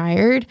person I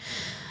hired.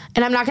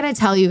 And I'm not going to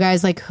tell you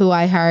guys like who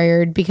I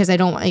hired, because I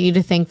don't want you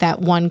to think that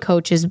one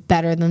coach is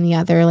better than the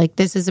other. Like,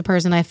 this is a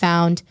person I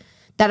found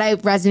that I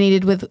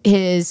resonated with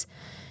his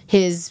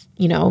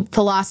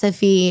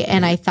philosophy,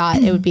 and I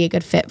thought it would be a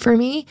good fit for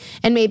me.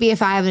 And maybe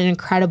if I have an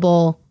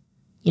incredible,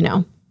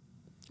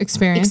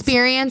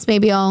 experience,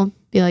 maybe I'll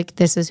be like,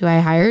 this is who I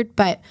hired,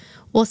 but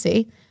we'll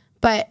see.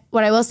 But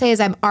what I will say is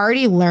I'm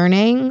already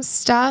learning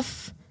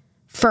stuff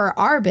for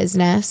our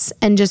business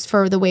and just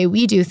for the way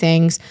we do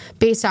things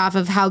based off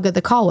of how good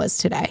the call was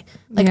today.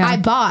 Like, I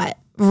bought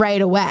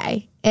right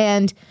away,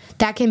 and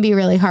that can be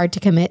really hard to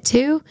commit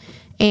to.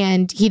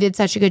 And he did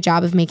such a good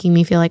job of making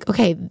me feel like,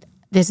 okay,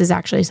 this is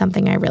actually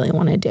something I really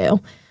want to do.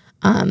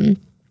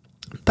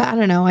 But I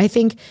don't know. I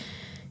think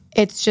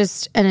it's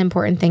just an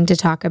important thing to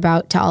talk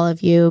about to all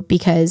of you,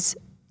 because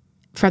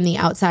from the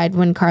outside,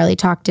 when Carly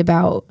talked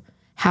about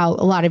how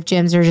a lot of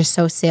gyms are just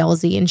so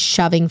salesy and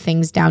shoving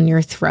things down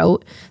your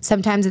throat,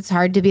 sometimes it's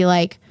hard to be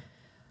like,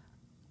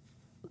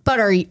 but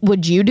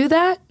would you do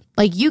that?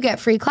 Like, you get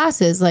free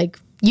classes. Like,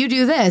 you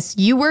do this,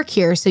 you work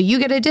here, so you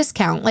get a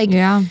discount. Like,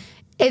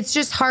 it's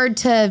just hard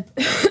to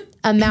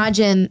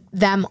imagine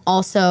them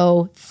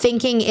also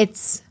thinking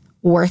it's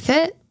worth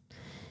it.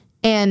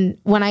 And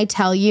when I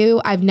tell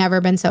you, I've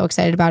never been so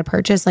excited about a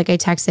purchase. Like, I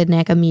texted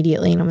Nick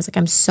immediately and I was like,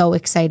 I'm so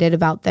excited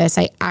about this.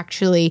 I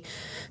actually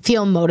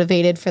feel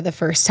motivated for the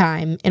first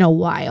time in a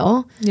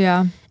while.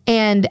 Yeah.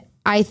 And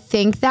I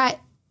think that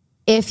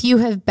if you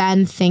have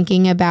been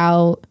thinking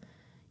about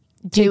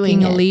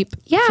doing a leap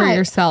for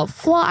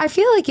yourself. Well, I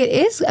feel like it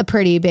is a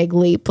pretty big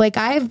leap. Like,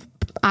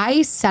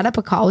 I set up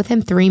a call with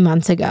him 3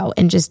 months ago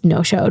and just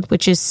no-showed,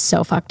 which is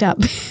so fucked up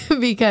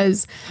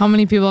because how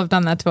many people have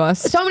done that to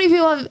us? So many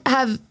people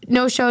have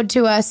no-showed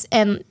to us,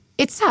 and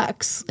it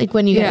sucks. Like,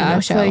 when you get a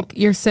no-show, like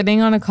you're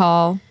sitting on a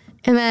call,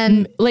 and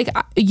then like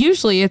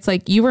usually it's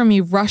like you or me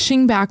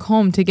rushing back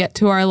home to get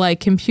to our like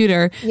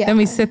computer. Yeah. Then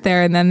we sit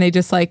there, and then they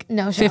just like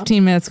no-show.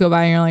 15 minutes go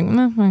by, and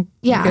you're like,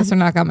 I guess they're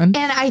not coming.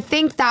 And I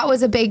think that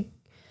was a big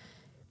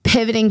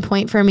pivoting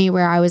point for me,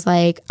 where I was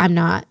like, I'm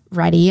not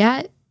ready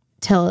yet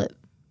to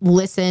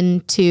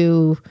listen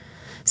to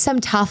some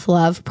tough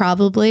love,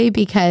 probably,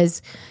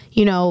 because,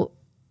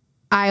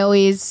 I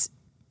always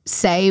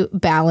say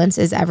balance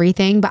is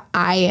everything, but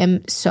I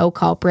am so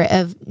culprit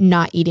of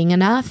not eating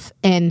enough,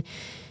 and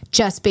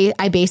just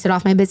I base it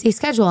off my busy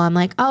schedule. I'm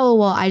like, oh,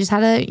 well, I just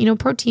had a,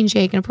 protein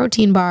shake and a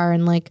protein bar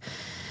and like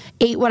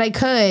ate what I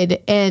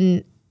could.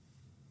 And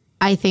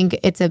I think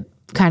it's a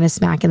kind of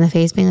smack in the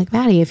face being like,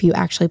 Maddie, if you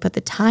actually put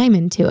the time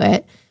into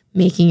it,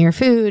 making your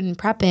food and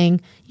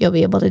prepping, you'll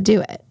be able to do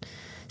it.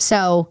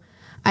 So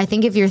I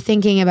think if you're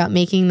thinking about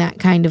making that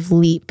kind of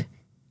leap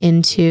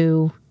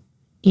into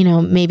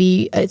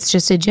maybe it's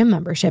just a gym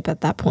membership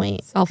at that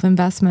point.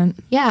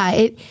 Self-investment. Yeah.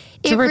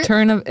 It's a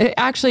return of, it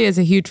actually is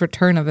a huge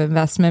return of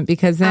investment,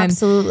 because then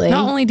absolutely,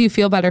 not only do you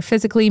feel better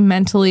physically,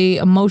 mentally,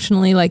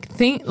 emotionally,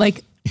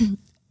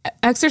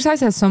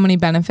 exercise has so many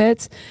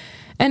benefits,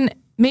 and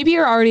maybe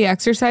you're already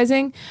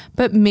exercising,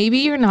 but maybe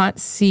you're not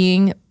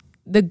seeing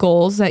the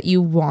goals that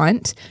you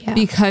want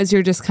because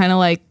you're just kind of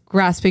like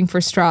grasping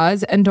for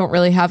straws and don't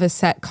really have a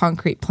set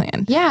concrete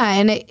plan. Yeah.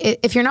 And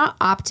if you're not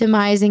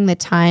optimizing the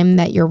time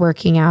that you're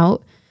working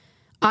out,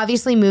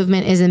 obviously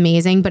movement is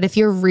amazing, but if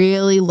you're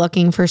really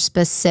looking for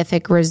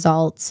specific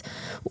results,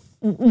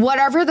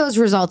 whatever those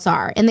results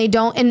are, and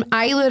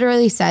I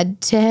literally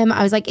said to him,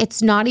 I was like,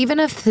 it's not even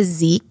a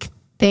physique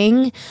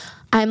thing.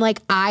 I'm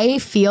like, I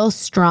feel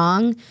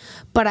strong,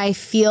 but I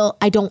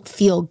don't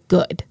feel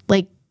good.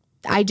 Like,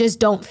 I just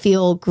don't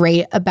feel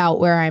great about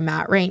where I'm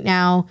at right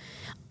now.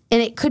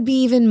 And it could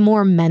be even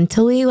more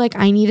mentally, like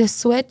I need a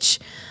switch.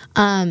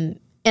 And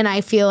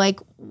I feel like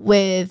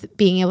with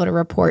being able to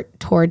report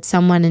towards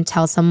someone and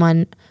tell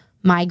someone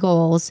my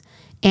goals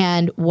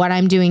and what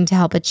I'm doing to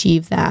help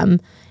achieve them,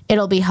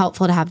 it'll be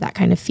helpful to have that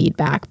kind of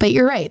feedback. But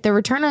you're right, the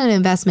return on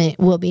investment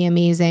will be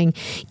amazing.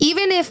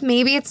 Even if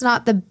maybe it's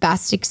not the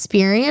best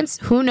experience,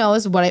 who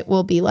knows what it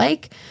will be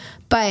like,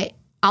 but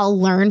I'll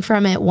learn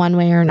from it one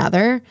way or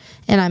another.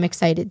 And I'm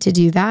excited to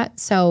do that.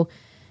 So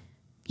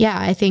yeah,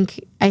 I think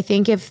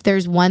if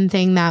there's one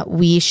thing that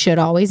we should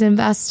always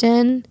invest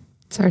in,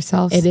 it's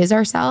ourselves. It is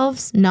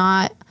ourselves,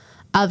 not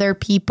other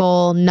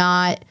people,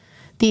 not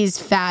these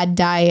fad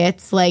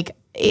diets. Like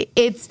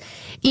it's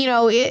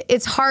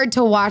hard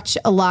to watch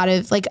a lot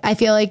of, like, I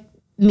feel like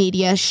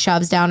media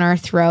shoves down our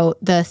throat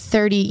the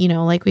 30,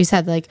 like we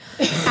said, like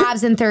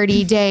abs in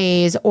 30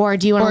 days, or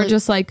do you want to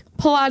just like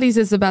Pilates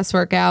is the best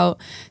workout,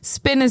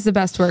 spin is the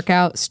best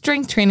workout,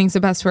 strength training is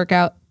the best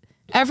workout.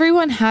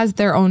 Everyone has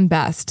their own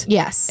best.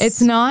 Yes.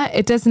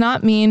 It does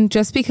not mean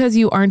just because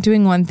you aren't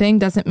doing one thing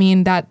doesn't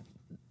mean that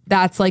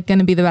that's like going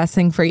to be the best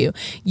thing for you.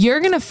 You're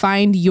going to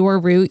find your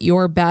route,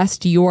 your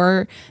best,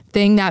 your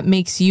thing that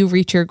makes you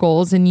reach your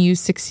goals and you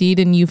succeed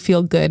and you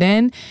feel good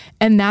in.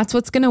 And that's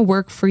what's going to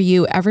work for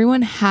you.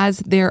 Everyone has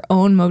their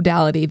own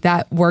modality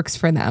that works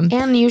for them.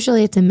 And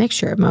usually it's a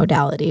mixture of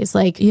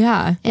modalities.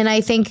 Yeah. And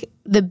I think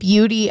the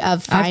beauty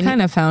of I've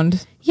kind of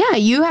found. Yeah,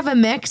 you have a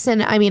mix.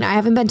 And I mean, I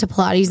haven't been to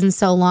Pilates in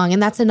so long.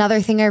 And that's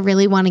another thing I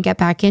really want to get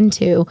back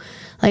into.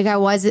 Like I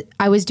was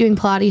doing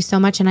Pilates so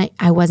much and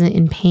I wasn't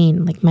in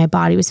pain. Like my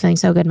body was feeling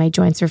so good. My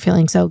joints were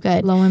feeling so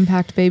good. Low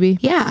impact, baby.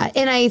 Yeah.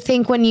 And I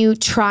think when you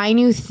try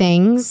new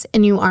things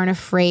and you aren't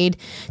afraid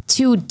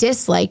to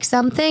dislike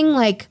something,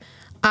 like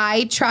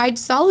I tried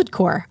solid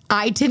core.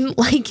 I didn't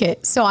like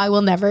it. So I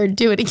will never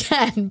do it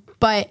again.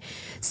 But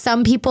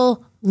some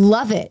people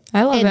love it.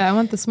 I love it. I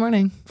went this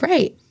morning.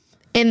 Right.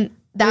 And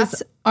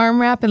that's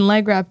arm wrap and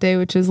leg wrap day,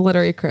 which is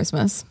literally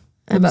Christmas.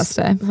 The best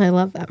day. I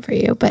love that for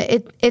you.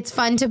 But it's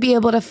fun to be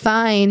able to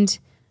find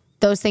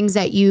those things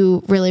that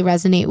you really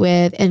resonate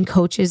with and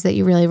coaches that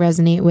you really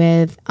resonate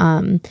with.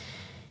 And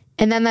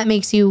then that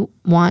makes you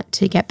want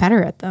to get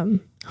better at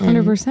them.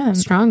 100%.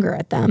 Stronger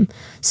at them.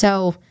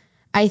 So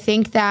I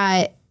think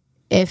that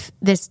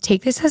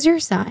take this as your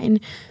sign,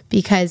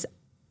 because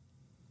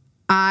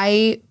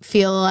I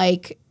feel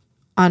like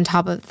on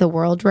top of the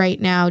world right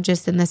now,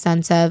 just in the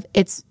sense of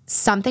it's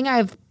something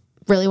I've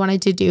really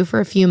wanted to do for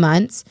a few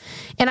months.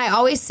 And I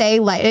always say,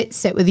 let it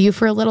sit with you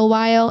for a little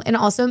while and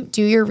also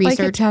do your research.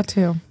 Like a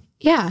tattoo.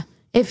 Yeah.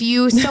 If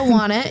you still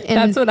want it. And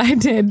that's what I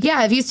did.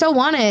 Yeah. If you still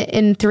want it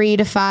in 3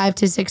 to 5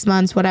 to 6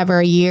 months, whatever,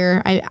 a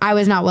year, I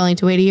was not willing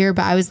to wait a year,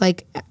 but I was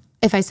like,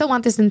 if I still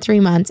want this in 3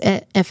 months,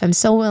 if I'm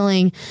still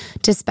willing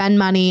to spend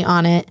money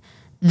on it,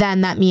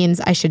 then that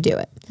means I should do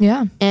it.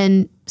 Yeah.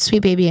 And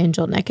sweet baby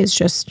angel Nick is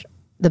just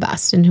the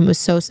best and who was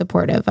so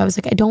supportive. I was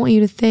like, I don't want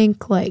you to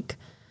think like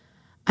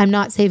I'm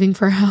not saving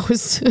for a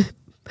house.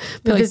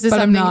 But this is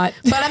I'm not.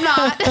 But I'm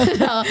not.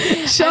 No.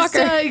 Shocker.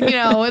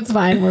 It's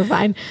fine. We're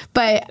fine.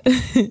 But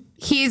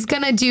he's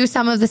going to do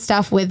some of the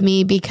stuff with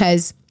me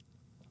because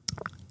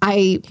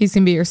he's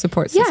going to be your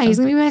support system. Yeah, he's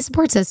going to be my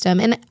support system.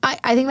 And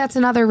I think that's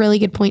another really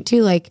good point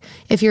too. Like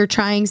if you're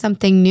trying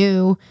something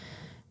new,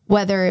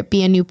 whether it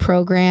be a new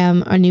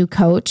program, a new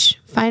coach,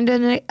 find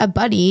a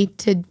buddy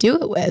to do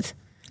it with.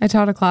 I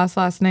taught a class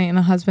last night and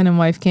a husband and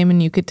wife came,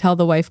 and you could tell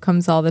the wife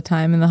comes all the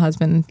time and the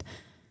husband,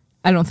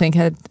 I don't think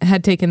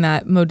had taken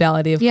that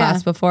modality of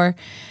class before.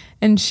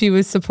 And she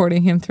was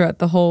supporting him throughout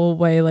the whole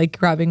way, like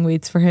grabbing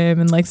weights for him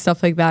and like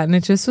stuff like that. And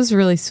it just was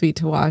really sweet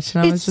to watch.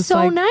 And I was just so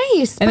like,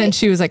 nice. And then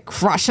she was like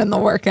crushing the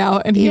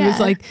workout, and he was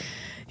like,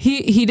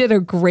 he did a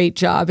great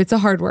job. It's a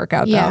hard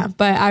workout though,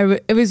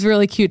 but it was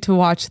really cute to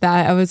watch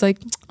that. I was like,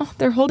 oh,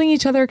 they're holding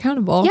each other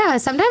accountable. Yeah.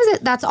 Sometimes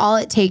that's all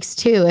it takes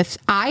too. If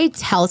I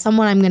tell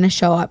someone I'm going to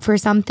show up for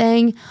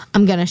something,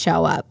 I'm going to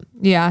show up.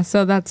 Yeah.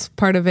 So that's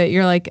part of it.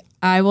 You're like,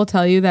 I will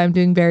tell you that I'm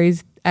doing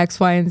Barry's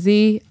X, Y, and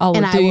Z. I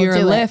will do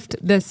your lift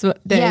this day,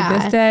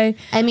 this day.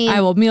 I mean,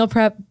 I will meal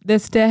prep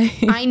this day.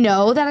 I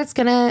know that it's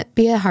going to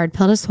be a hard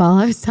pill to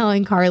swallow. I was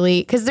telling Carly,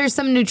 because there's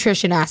some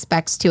nutrition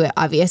aspects to it,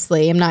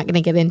 obviously. I'm not going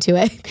to get into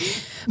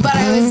it. But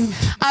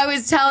I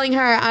was telling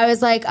her, I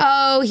was like,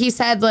 oh, he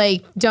said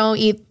like, don't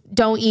eat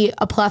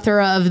a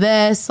plethora of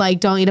this, like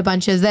don't eat a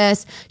bunch of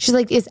this. She's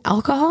like, is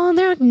alcohol in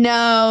there?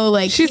 No.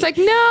 Like she's like,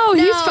 no,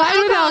 he's fine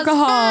with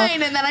alcohol.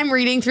 Fine. And then I'm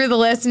reading through the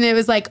list and it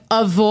was like,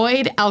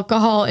 avoid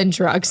alcohol and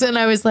drugs. And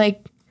I was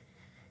like,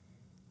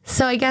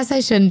 so I guess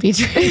I shouldn't be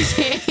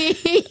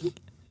drinking.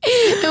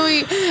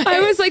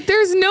 I was like,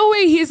 there's no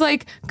way he's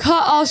like,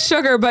 cut all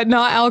sugar, but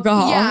not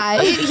alcohol.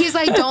 Yeah. He's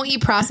like, don't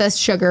eat processed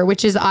sugar,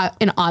 which is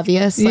an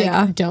obvious,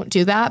 like, don't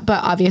do that.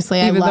 But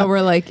obviously, even though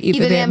we're like, eat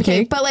the damn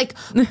cake. But like,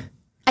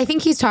 I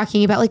think he's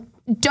talking about like,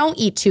 don't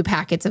eat 2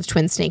 packets of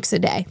Twin Snakes a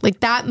day. Like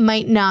that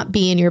might not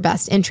be in your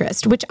best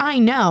interest, which I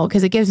know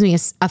because it gives me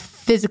a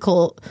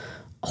physical,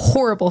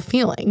 horrible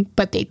feeling,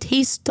 but they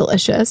taste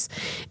delicious.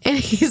 And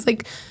he's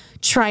like,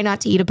 try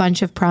not to eat a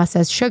bunch of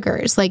processed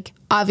sugars. Like,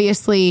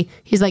 obviously,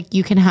 he's like,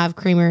 you can have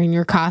creamer in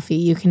your coffee,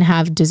 you can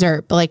have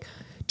dessert, but like,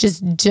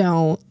 just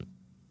don't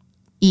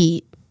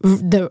eat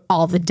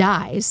all the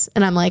dyes.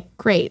 And I'm like,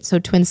 great. So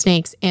Twin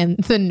Snakes and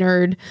the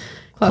Nerd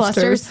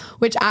clusters,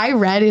 which I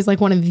read is like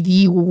one of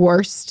the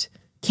worst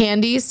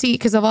candies to eat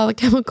because of all the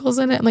chemicals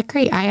in it. I'm like,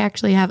 great. I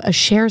actually have a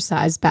share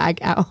size bag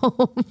at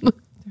home. They're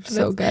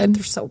so good.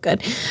 They're so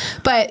good.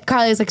 But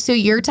Carly's like, so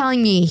you're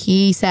telling me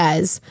he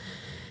says,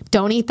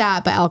 don't eat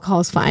that, but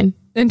alcohol is fine.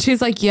 And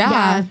she's like,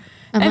 yeah.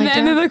 And like,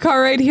 then in the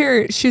car right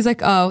here, she's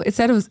like, oh, it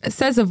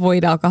says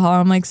avoid alcohol.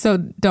 I'm like, so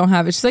don't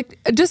have it. She's like,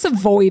 just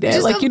avoid it.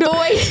 Just like, avoid. you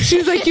don't,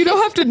 she's like, you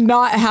don't have to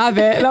not have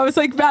it. And I was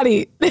like,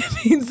 Maddie, it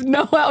means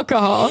no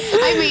alcohol.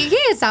 I mean,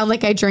 it sound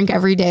like I drink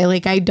every day.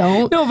 Like I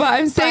don't. No, but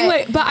I'm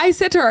saying but I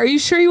said to her, are you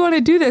sure you want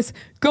to do this?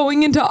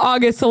 Going into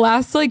August, the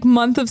last like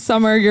month of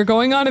summer, you're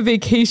going on a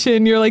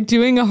vacation, you're like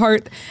doing a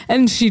hard,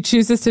 and she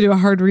chooses to do a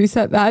hard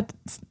reset that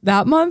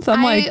month.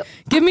 I'm like,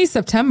 give me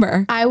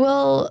September. I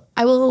will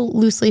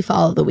loosely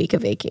follow the week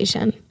of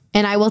vacation,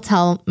 and I will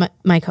tell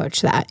my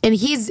coach that. And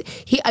he's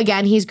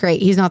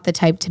great. He's not the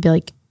type to be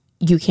like,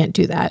 you can't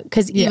do that.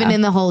 Because even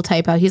in the whole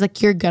typo, he's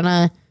like, you're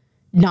gonna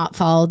not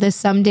follow this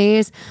some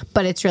days,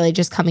 but it's really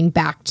just coming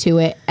back to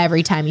it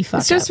every time you fuck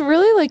up. It's just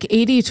really like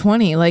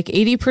 80-20, like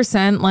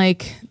 80%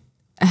 like,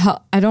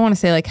 I don't want to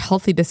say like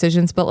healthy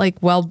decisions, but like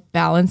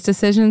well-balanced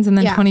decisions, and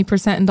then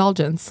 20%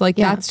 indulgence. Like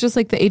that's just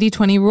like the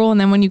 80-20 rule.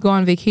 And then when you go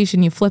on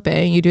vacation, you flip it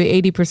and you do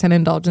 80%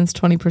 indulgence,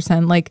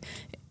 20% like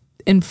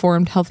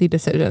informed, healthy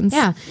decisions.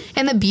 Yeah.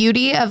 And the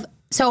beauty of,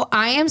 so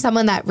I am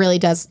someone that really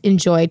does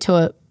enjoy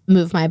to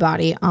move my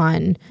body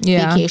on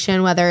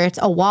vacation, whether it's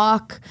a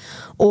walk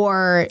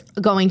or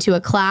going to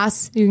a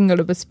class. You can go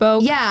to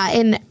Bespoke. Yeah.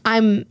 And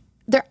I'm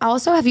there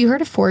also, have you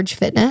heard of Forge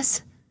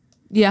Fitness?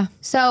 Yeah.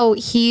 So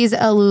he's a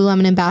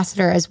Lululemon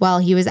ambassador as well.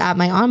 He was at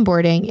my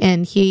onboarding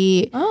and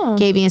he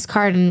gave me his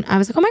card and I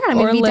was like, oh my God, I'm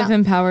going to Live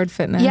Empowered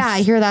Fitness. Yeah,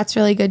 I hear that's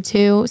really good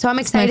too. So I'm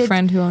excited. My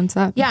friend who owns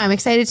that. Yeah, I'm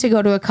excited to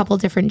go to a couple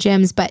different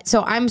gyms. But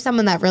so I'm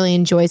someone that really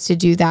enjoys to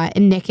do that.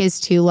 And Nick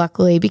is too,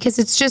 luckily, because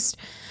it's just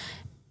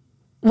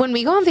when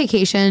we go on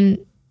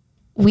vacation,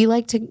 we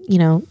like to,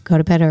 go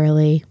to bed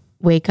early,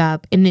 wake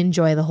up and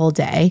enjoy the whole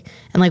day.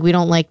 And like, we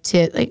don't like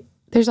to, like,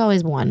 there's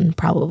always one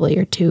probably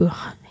or two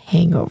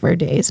hangover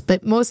days,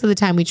 but most of the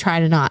time we try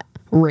to not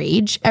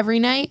rage every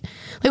night.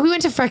 Like we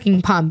went to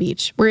freaking Palm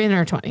Beach. We're in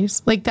our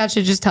 20s. Like that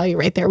should just tell you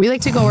right there. We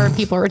like to go where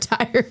people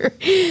retire.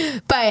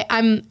 But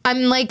I'm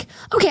like,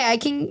 okay, I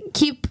can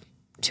keep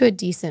to a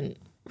decent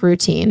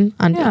routine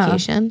on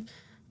vacation.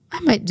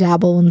 I might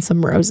dabble in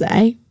some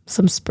rosé,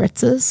 some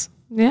spritzes.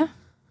 Yeah.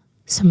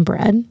 Some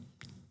bread.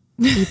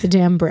 Eat the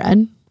damn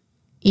bread.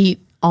 Eat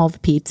all the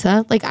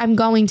pizza. Like I'm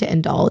going to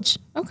indulge.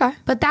 Okay.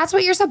 But that's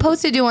what you're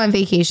supposed to do on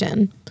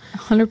vacation.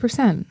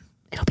 100%.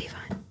 It'll be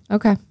fine.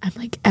 Okay. I'm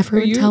like,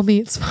 everyone tell me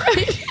it's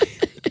fine.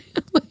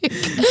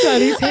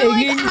 Daddy's hanging.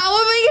 Like, how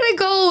am I going to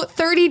go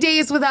 30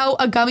 days without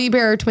a gummy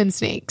bear or Twin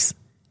Snakes?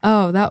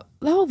 Oh, that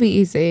will be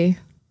easy.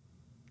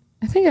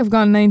 I think I've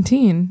gone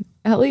 19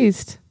 at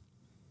least.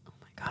 Oh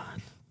my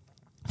God.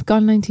 I've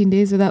gone 19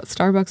 days without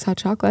Starbucks hot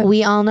chocolate.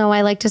 We all know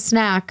I like to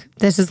snack.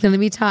 This is going to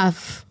be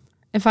tough.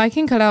 If I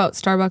can cut out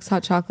Starbucks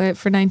hot chocolate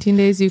for 19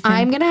 days, you can.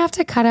 I'm going to have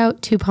to cut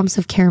out 2 pumps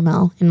of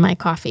caramel in my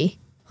coffee.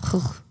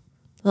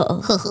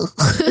 I'm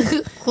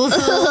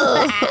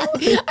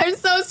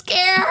so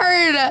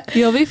scared.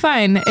 You'll be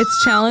fine.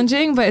 It's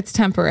challenging, but it's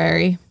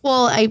temporary.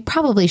 Well, I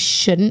probably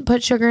shouldn't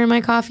put sugar in my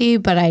coffee,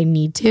 but I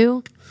need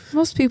to.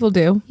 Most people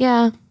do.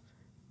 Yeah.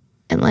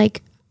 And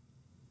like,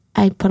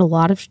 I put a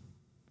lot of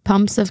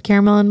pumps of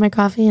caramel in my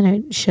coffee and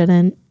I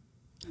shouldn't.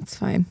 It's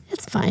fine.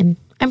 It's fine.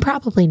 I'm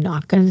probably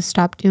not going to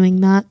stop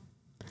doing that.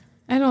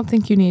 I don't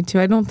think you need to.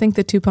 I don't think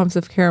the 2 pumps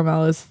of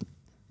caramel is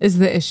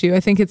the issue. I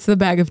think it's the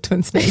bag of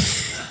Twin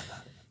Snakes.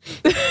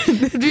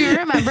 Do you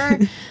remember?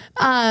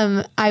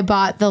 I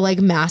bought the like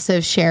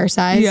massive share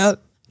size.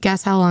 Yep.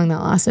 Guess how long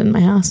that lasted in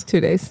my house?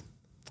 2 days.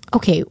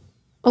 Okay.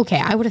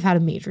 I would have had a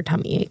major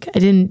tummy ache. I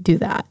didn't do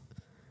that.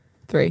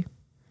 3.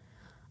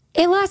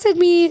 It lasted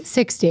me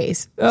 6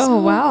 days.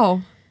 Oh, wow.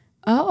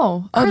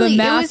 Oh, Carly, the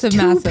massive, it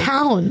was 2 massive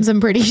pounds, I'm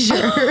pretty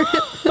sure.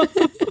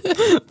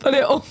 But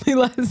it only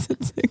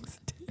lasted 6 days.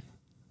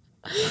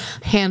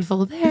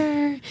 handful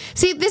there.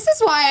 See, this is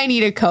why I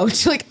need a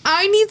coach. Like,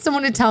 I need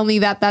someone to tell me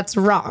that that's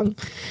wrong.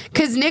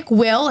 Because Nick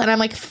will, and I'm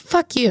like,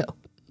 fuck you.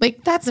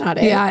 Like, that's not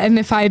it. Yeah, and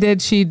if I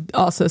did, she'd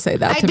also say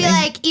that to me.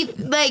 I'd be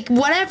like,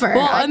 whatever.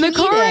 Well, on the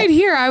car ride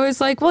here, I was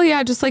like, well,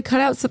 yeah, just like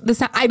cut out the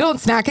snack. I don't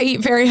snack. I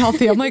eat very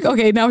healthy. I'm like,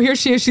 okay, now here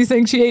she is. She's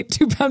saying she ate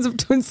 2 pounds of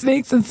twin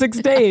snakes in 6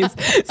 days.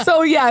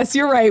 So yes,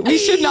 you're right. We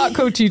should not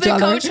coach each other.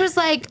 The coach was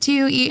like, do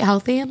you eat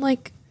healthy? I'm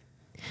like,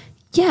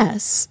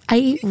 yes, I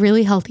eat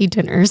really healthy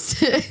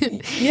dinners.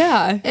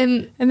 Yeah.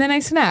 And then I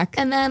snack.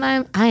 And then I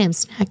am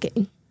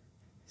snacking.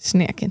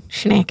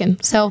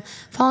 Snacking. So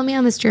follow me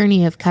on this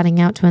journey of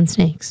cutting out twin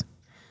snakes.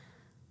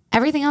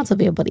 Everything else I'll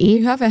be able to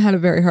eat. You haven't had a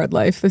very hard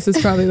life. This is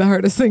probably the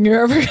hardest thing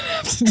you're ever going to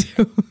have to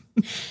do.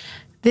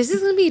 This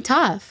is going to be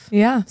tough.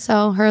 Yeah.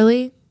 So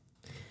Hurley,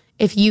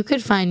 if you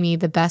could find me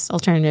the best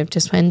alternative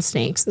to twin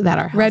snakes that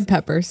are healthy. Red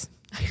peppers.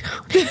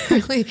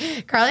 Really,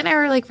 Carly and I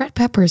were like, red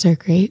peppers are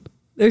great.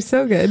 They're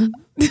so good.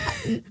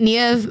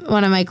 Nia,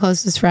 one of my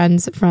closest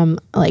friends from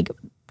like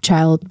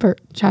childbirth.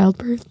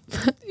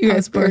 You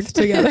guys birthed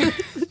together.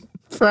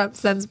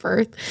 Since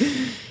birth.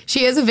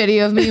 She has a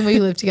video of me when we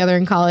lived together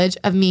in college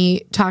of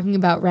me talking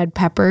about red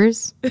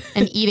peppers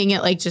and eating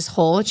it like just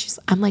whole. And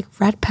I'm like,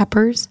 red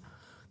peppers,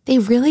 they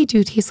really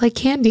do taste like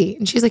candy.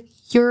 And she's like,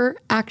 you're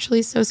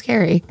actually so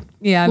scary.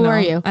 Yeah. Who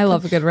are you? I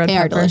love a good red They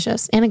pepper. are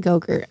delicious. And a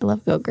Go-Gurt. I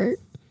love Go-Gurt.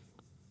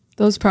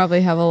 Those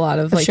probably have a lot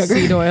of like sugar.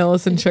 seed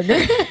oils and sugar.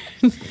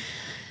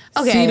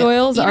 Okay. Seed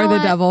oils You know are the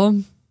what?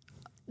 devil.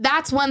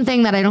 That's one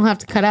thing that I don't have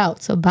to cut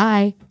out. So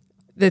bye.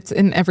 That's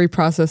in every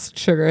processed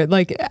sugar.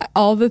 Like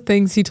all the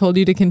things he told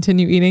you to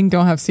continue eating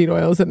don't have seed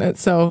oils in it.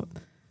 So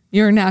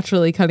you're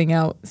naturally cutting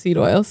out seed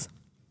oils.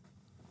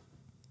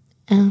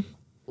 Well,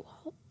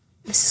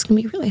 this is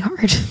going to be really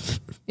hard.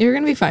 You're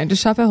going to be fine.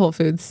 Just shop at Whole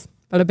Foods.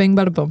 Bada bing,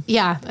 bada boom.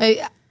 Yeah.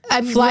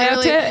 I'm Fly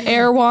out to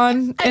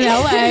Erewhon in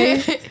LA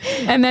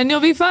and then you'll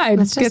be fine.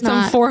 That's just Get some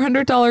not-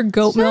 $400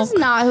 goat milk. That's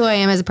not who I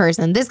am as a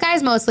person. This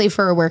guy's mostly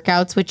for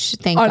workouts, which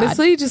thank God.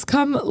 Honestly, just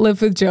come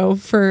live with Joe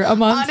for a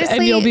month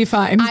and you'll be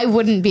fine. I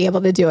wouldn't be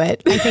able to do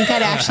it. I think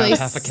I'd actually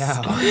half a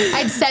cow.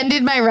 I'd send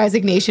in my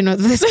resignation with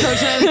this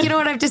coach. And I'm like, you know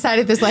what? I've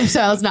decided this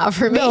lifestyle is not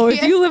for me. No,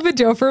 if you live with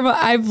Joe for a month,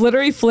 I've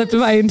literally flipped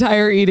my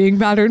entire eating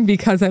pattern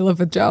because I live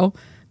with Joe.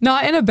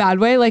 Not in a bad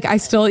way. Like I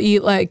still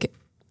eat like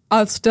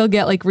I'll still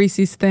get like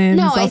Reese's Thins.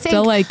 No, I'll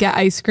still like get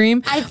ice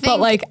cream. But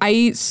like I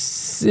eat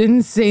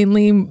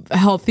insanely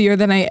healthier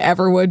than I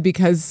ever would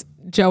because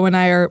Joe and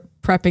I are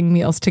prepping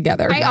meals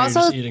together. I Now also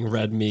you're just eating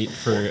red meat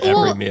for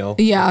every meal.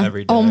 yeah.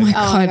 Every day. Oh my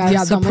God. God,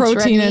 Yeah. so The much red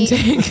protein meat.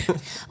 intake.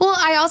 Well,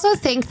 I also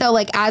think though,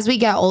 like as we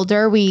get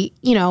older, we,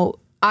 you know,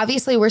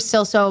 obviously we're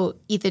still so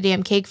eat the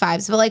damn cake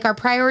vibes, but like our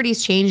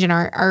priorities change and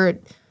our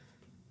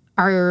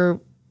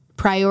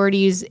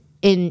priorities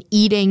in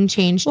eating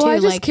change Well, too. I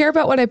just like care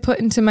about what I put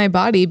into my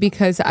body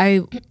because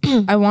I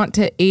want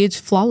to age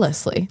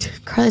flawlessly.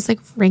 Carly's like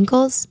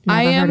wrinkles. Never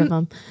I heard of am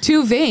them.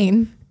 too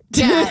vain.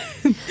 Yeah.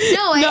 No,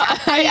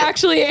 I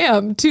actually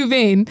am too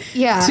vain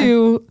Yeah.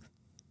 to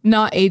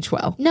not age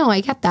well. no,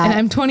 I get that. And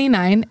I'm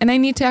 29 and I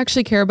need to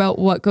actually care about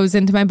what goes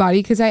into my body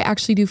because I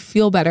actually do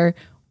feel better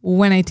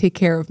when I take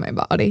care of my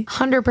body.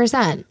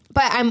 100%.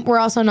 But we're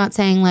also not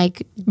saying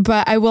like,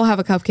 But I will have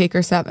a cupcake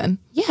or 7.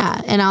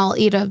 yeah, and I'll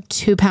eat a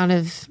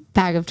 2-pound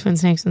bag of twin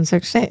snakes in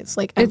 6 days.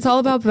 Like It's all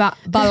about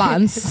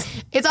balance.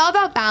 it's all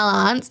about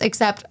balance,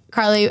 except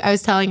Carly, I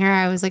was telling her,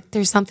 I was like,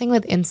 there's something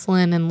with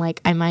insulin and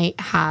like I might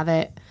have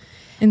it.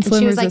 And Insulin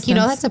she was like, you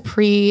know, resistance. that's a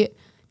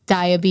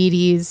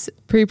pre-diabetes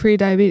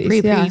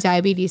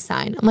pre-diabetes.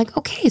 sign. I'm like,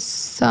 okay,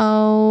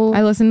 so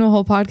I listened to a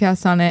whole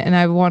podcast on it and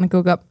I want to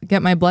go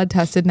get my blood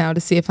tested now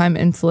to see if I'm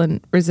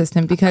insulin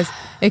resistant because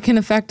it can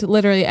affect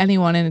literally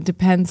anyone and it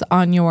depends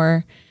on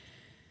your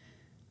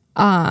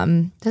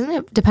doesn't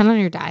it depend on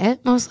your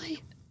diet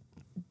mostly?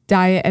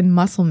 diet and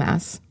muscle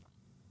mass.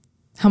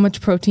 How much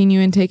protein you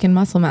intake in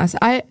muscle mass.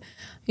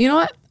 You know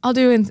what? I'll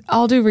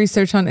do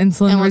research on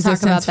insulin And we'll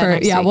talk about resistance that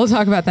next week. we'll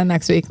talk about that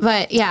next week.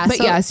 But yeah, But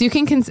so, yes, you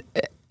can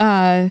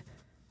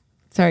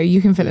sorry,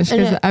 you can finish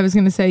because No. I was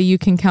going to say you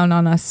can count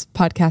on us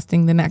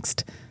podcasting the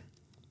next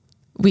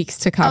weeks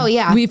to come. Oh,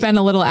 yeah. We've been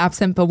a little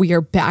absent, but we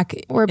are back.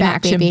 we're in back,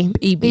 action,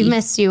 baby. We've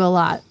missed you a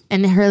lot.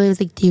 And Hurley was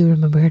like, do you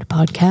remember the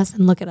podcast?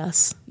 And look at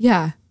us.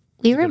 Yeah.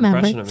 We Good remember.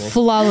 impression of me.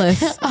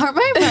 Flawless. Are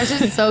my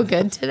impressions so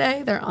good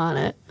today? They're on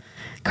it.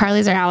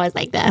 Carly's are always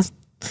like this.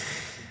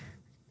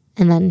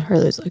 And then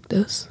Hurley's like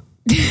this.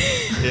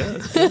 Yeah.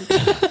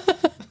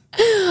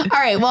 All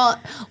right. Well,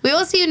 we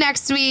will see you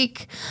next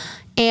week.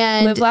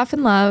 And Live, laugh,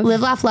 and love.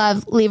 live, laugh,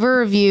 love. Leave a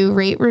review,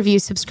 rate, review,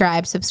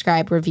 subscribe,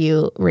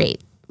 review,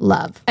 rate,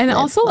 love. And Live,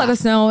 also let laugh.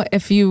 us know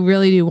if you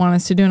really do want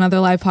us to do another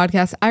live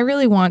podcast. I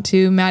really want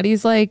to.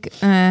 Maddie's like,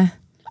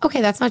 Okay,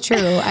 that's not true.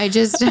 I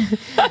just what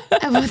the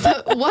I'm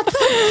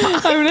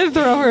going to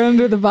throw her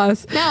under the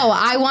bus. No,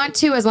 I want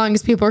to as long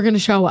as people are going to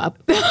show up.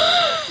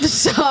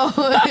 So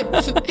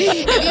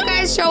if you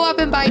guys show up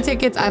and buy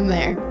tickets, I'm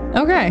there.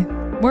 Okay.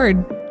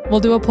 Word. We'll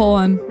do a poll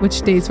on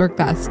which days work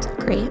best.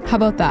 Great. How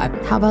about that?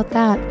 How about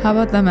that? How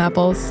about them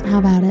apples? How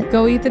about it?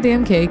 Go eat the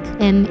damn cake.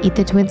 And eat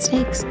the twin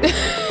snakes.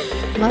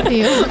 Love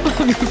you.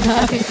 Love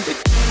you.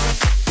 Bye.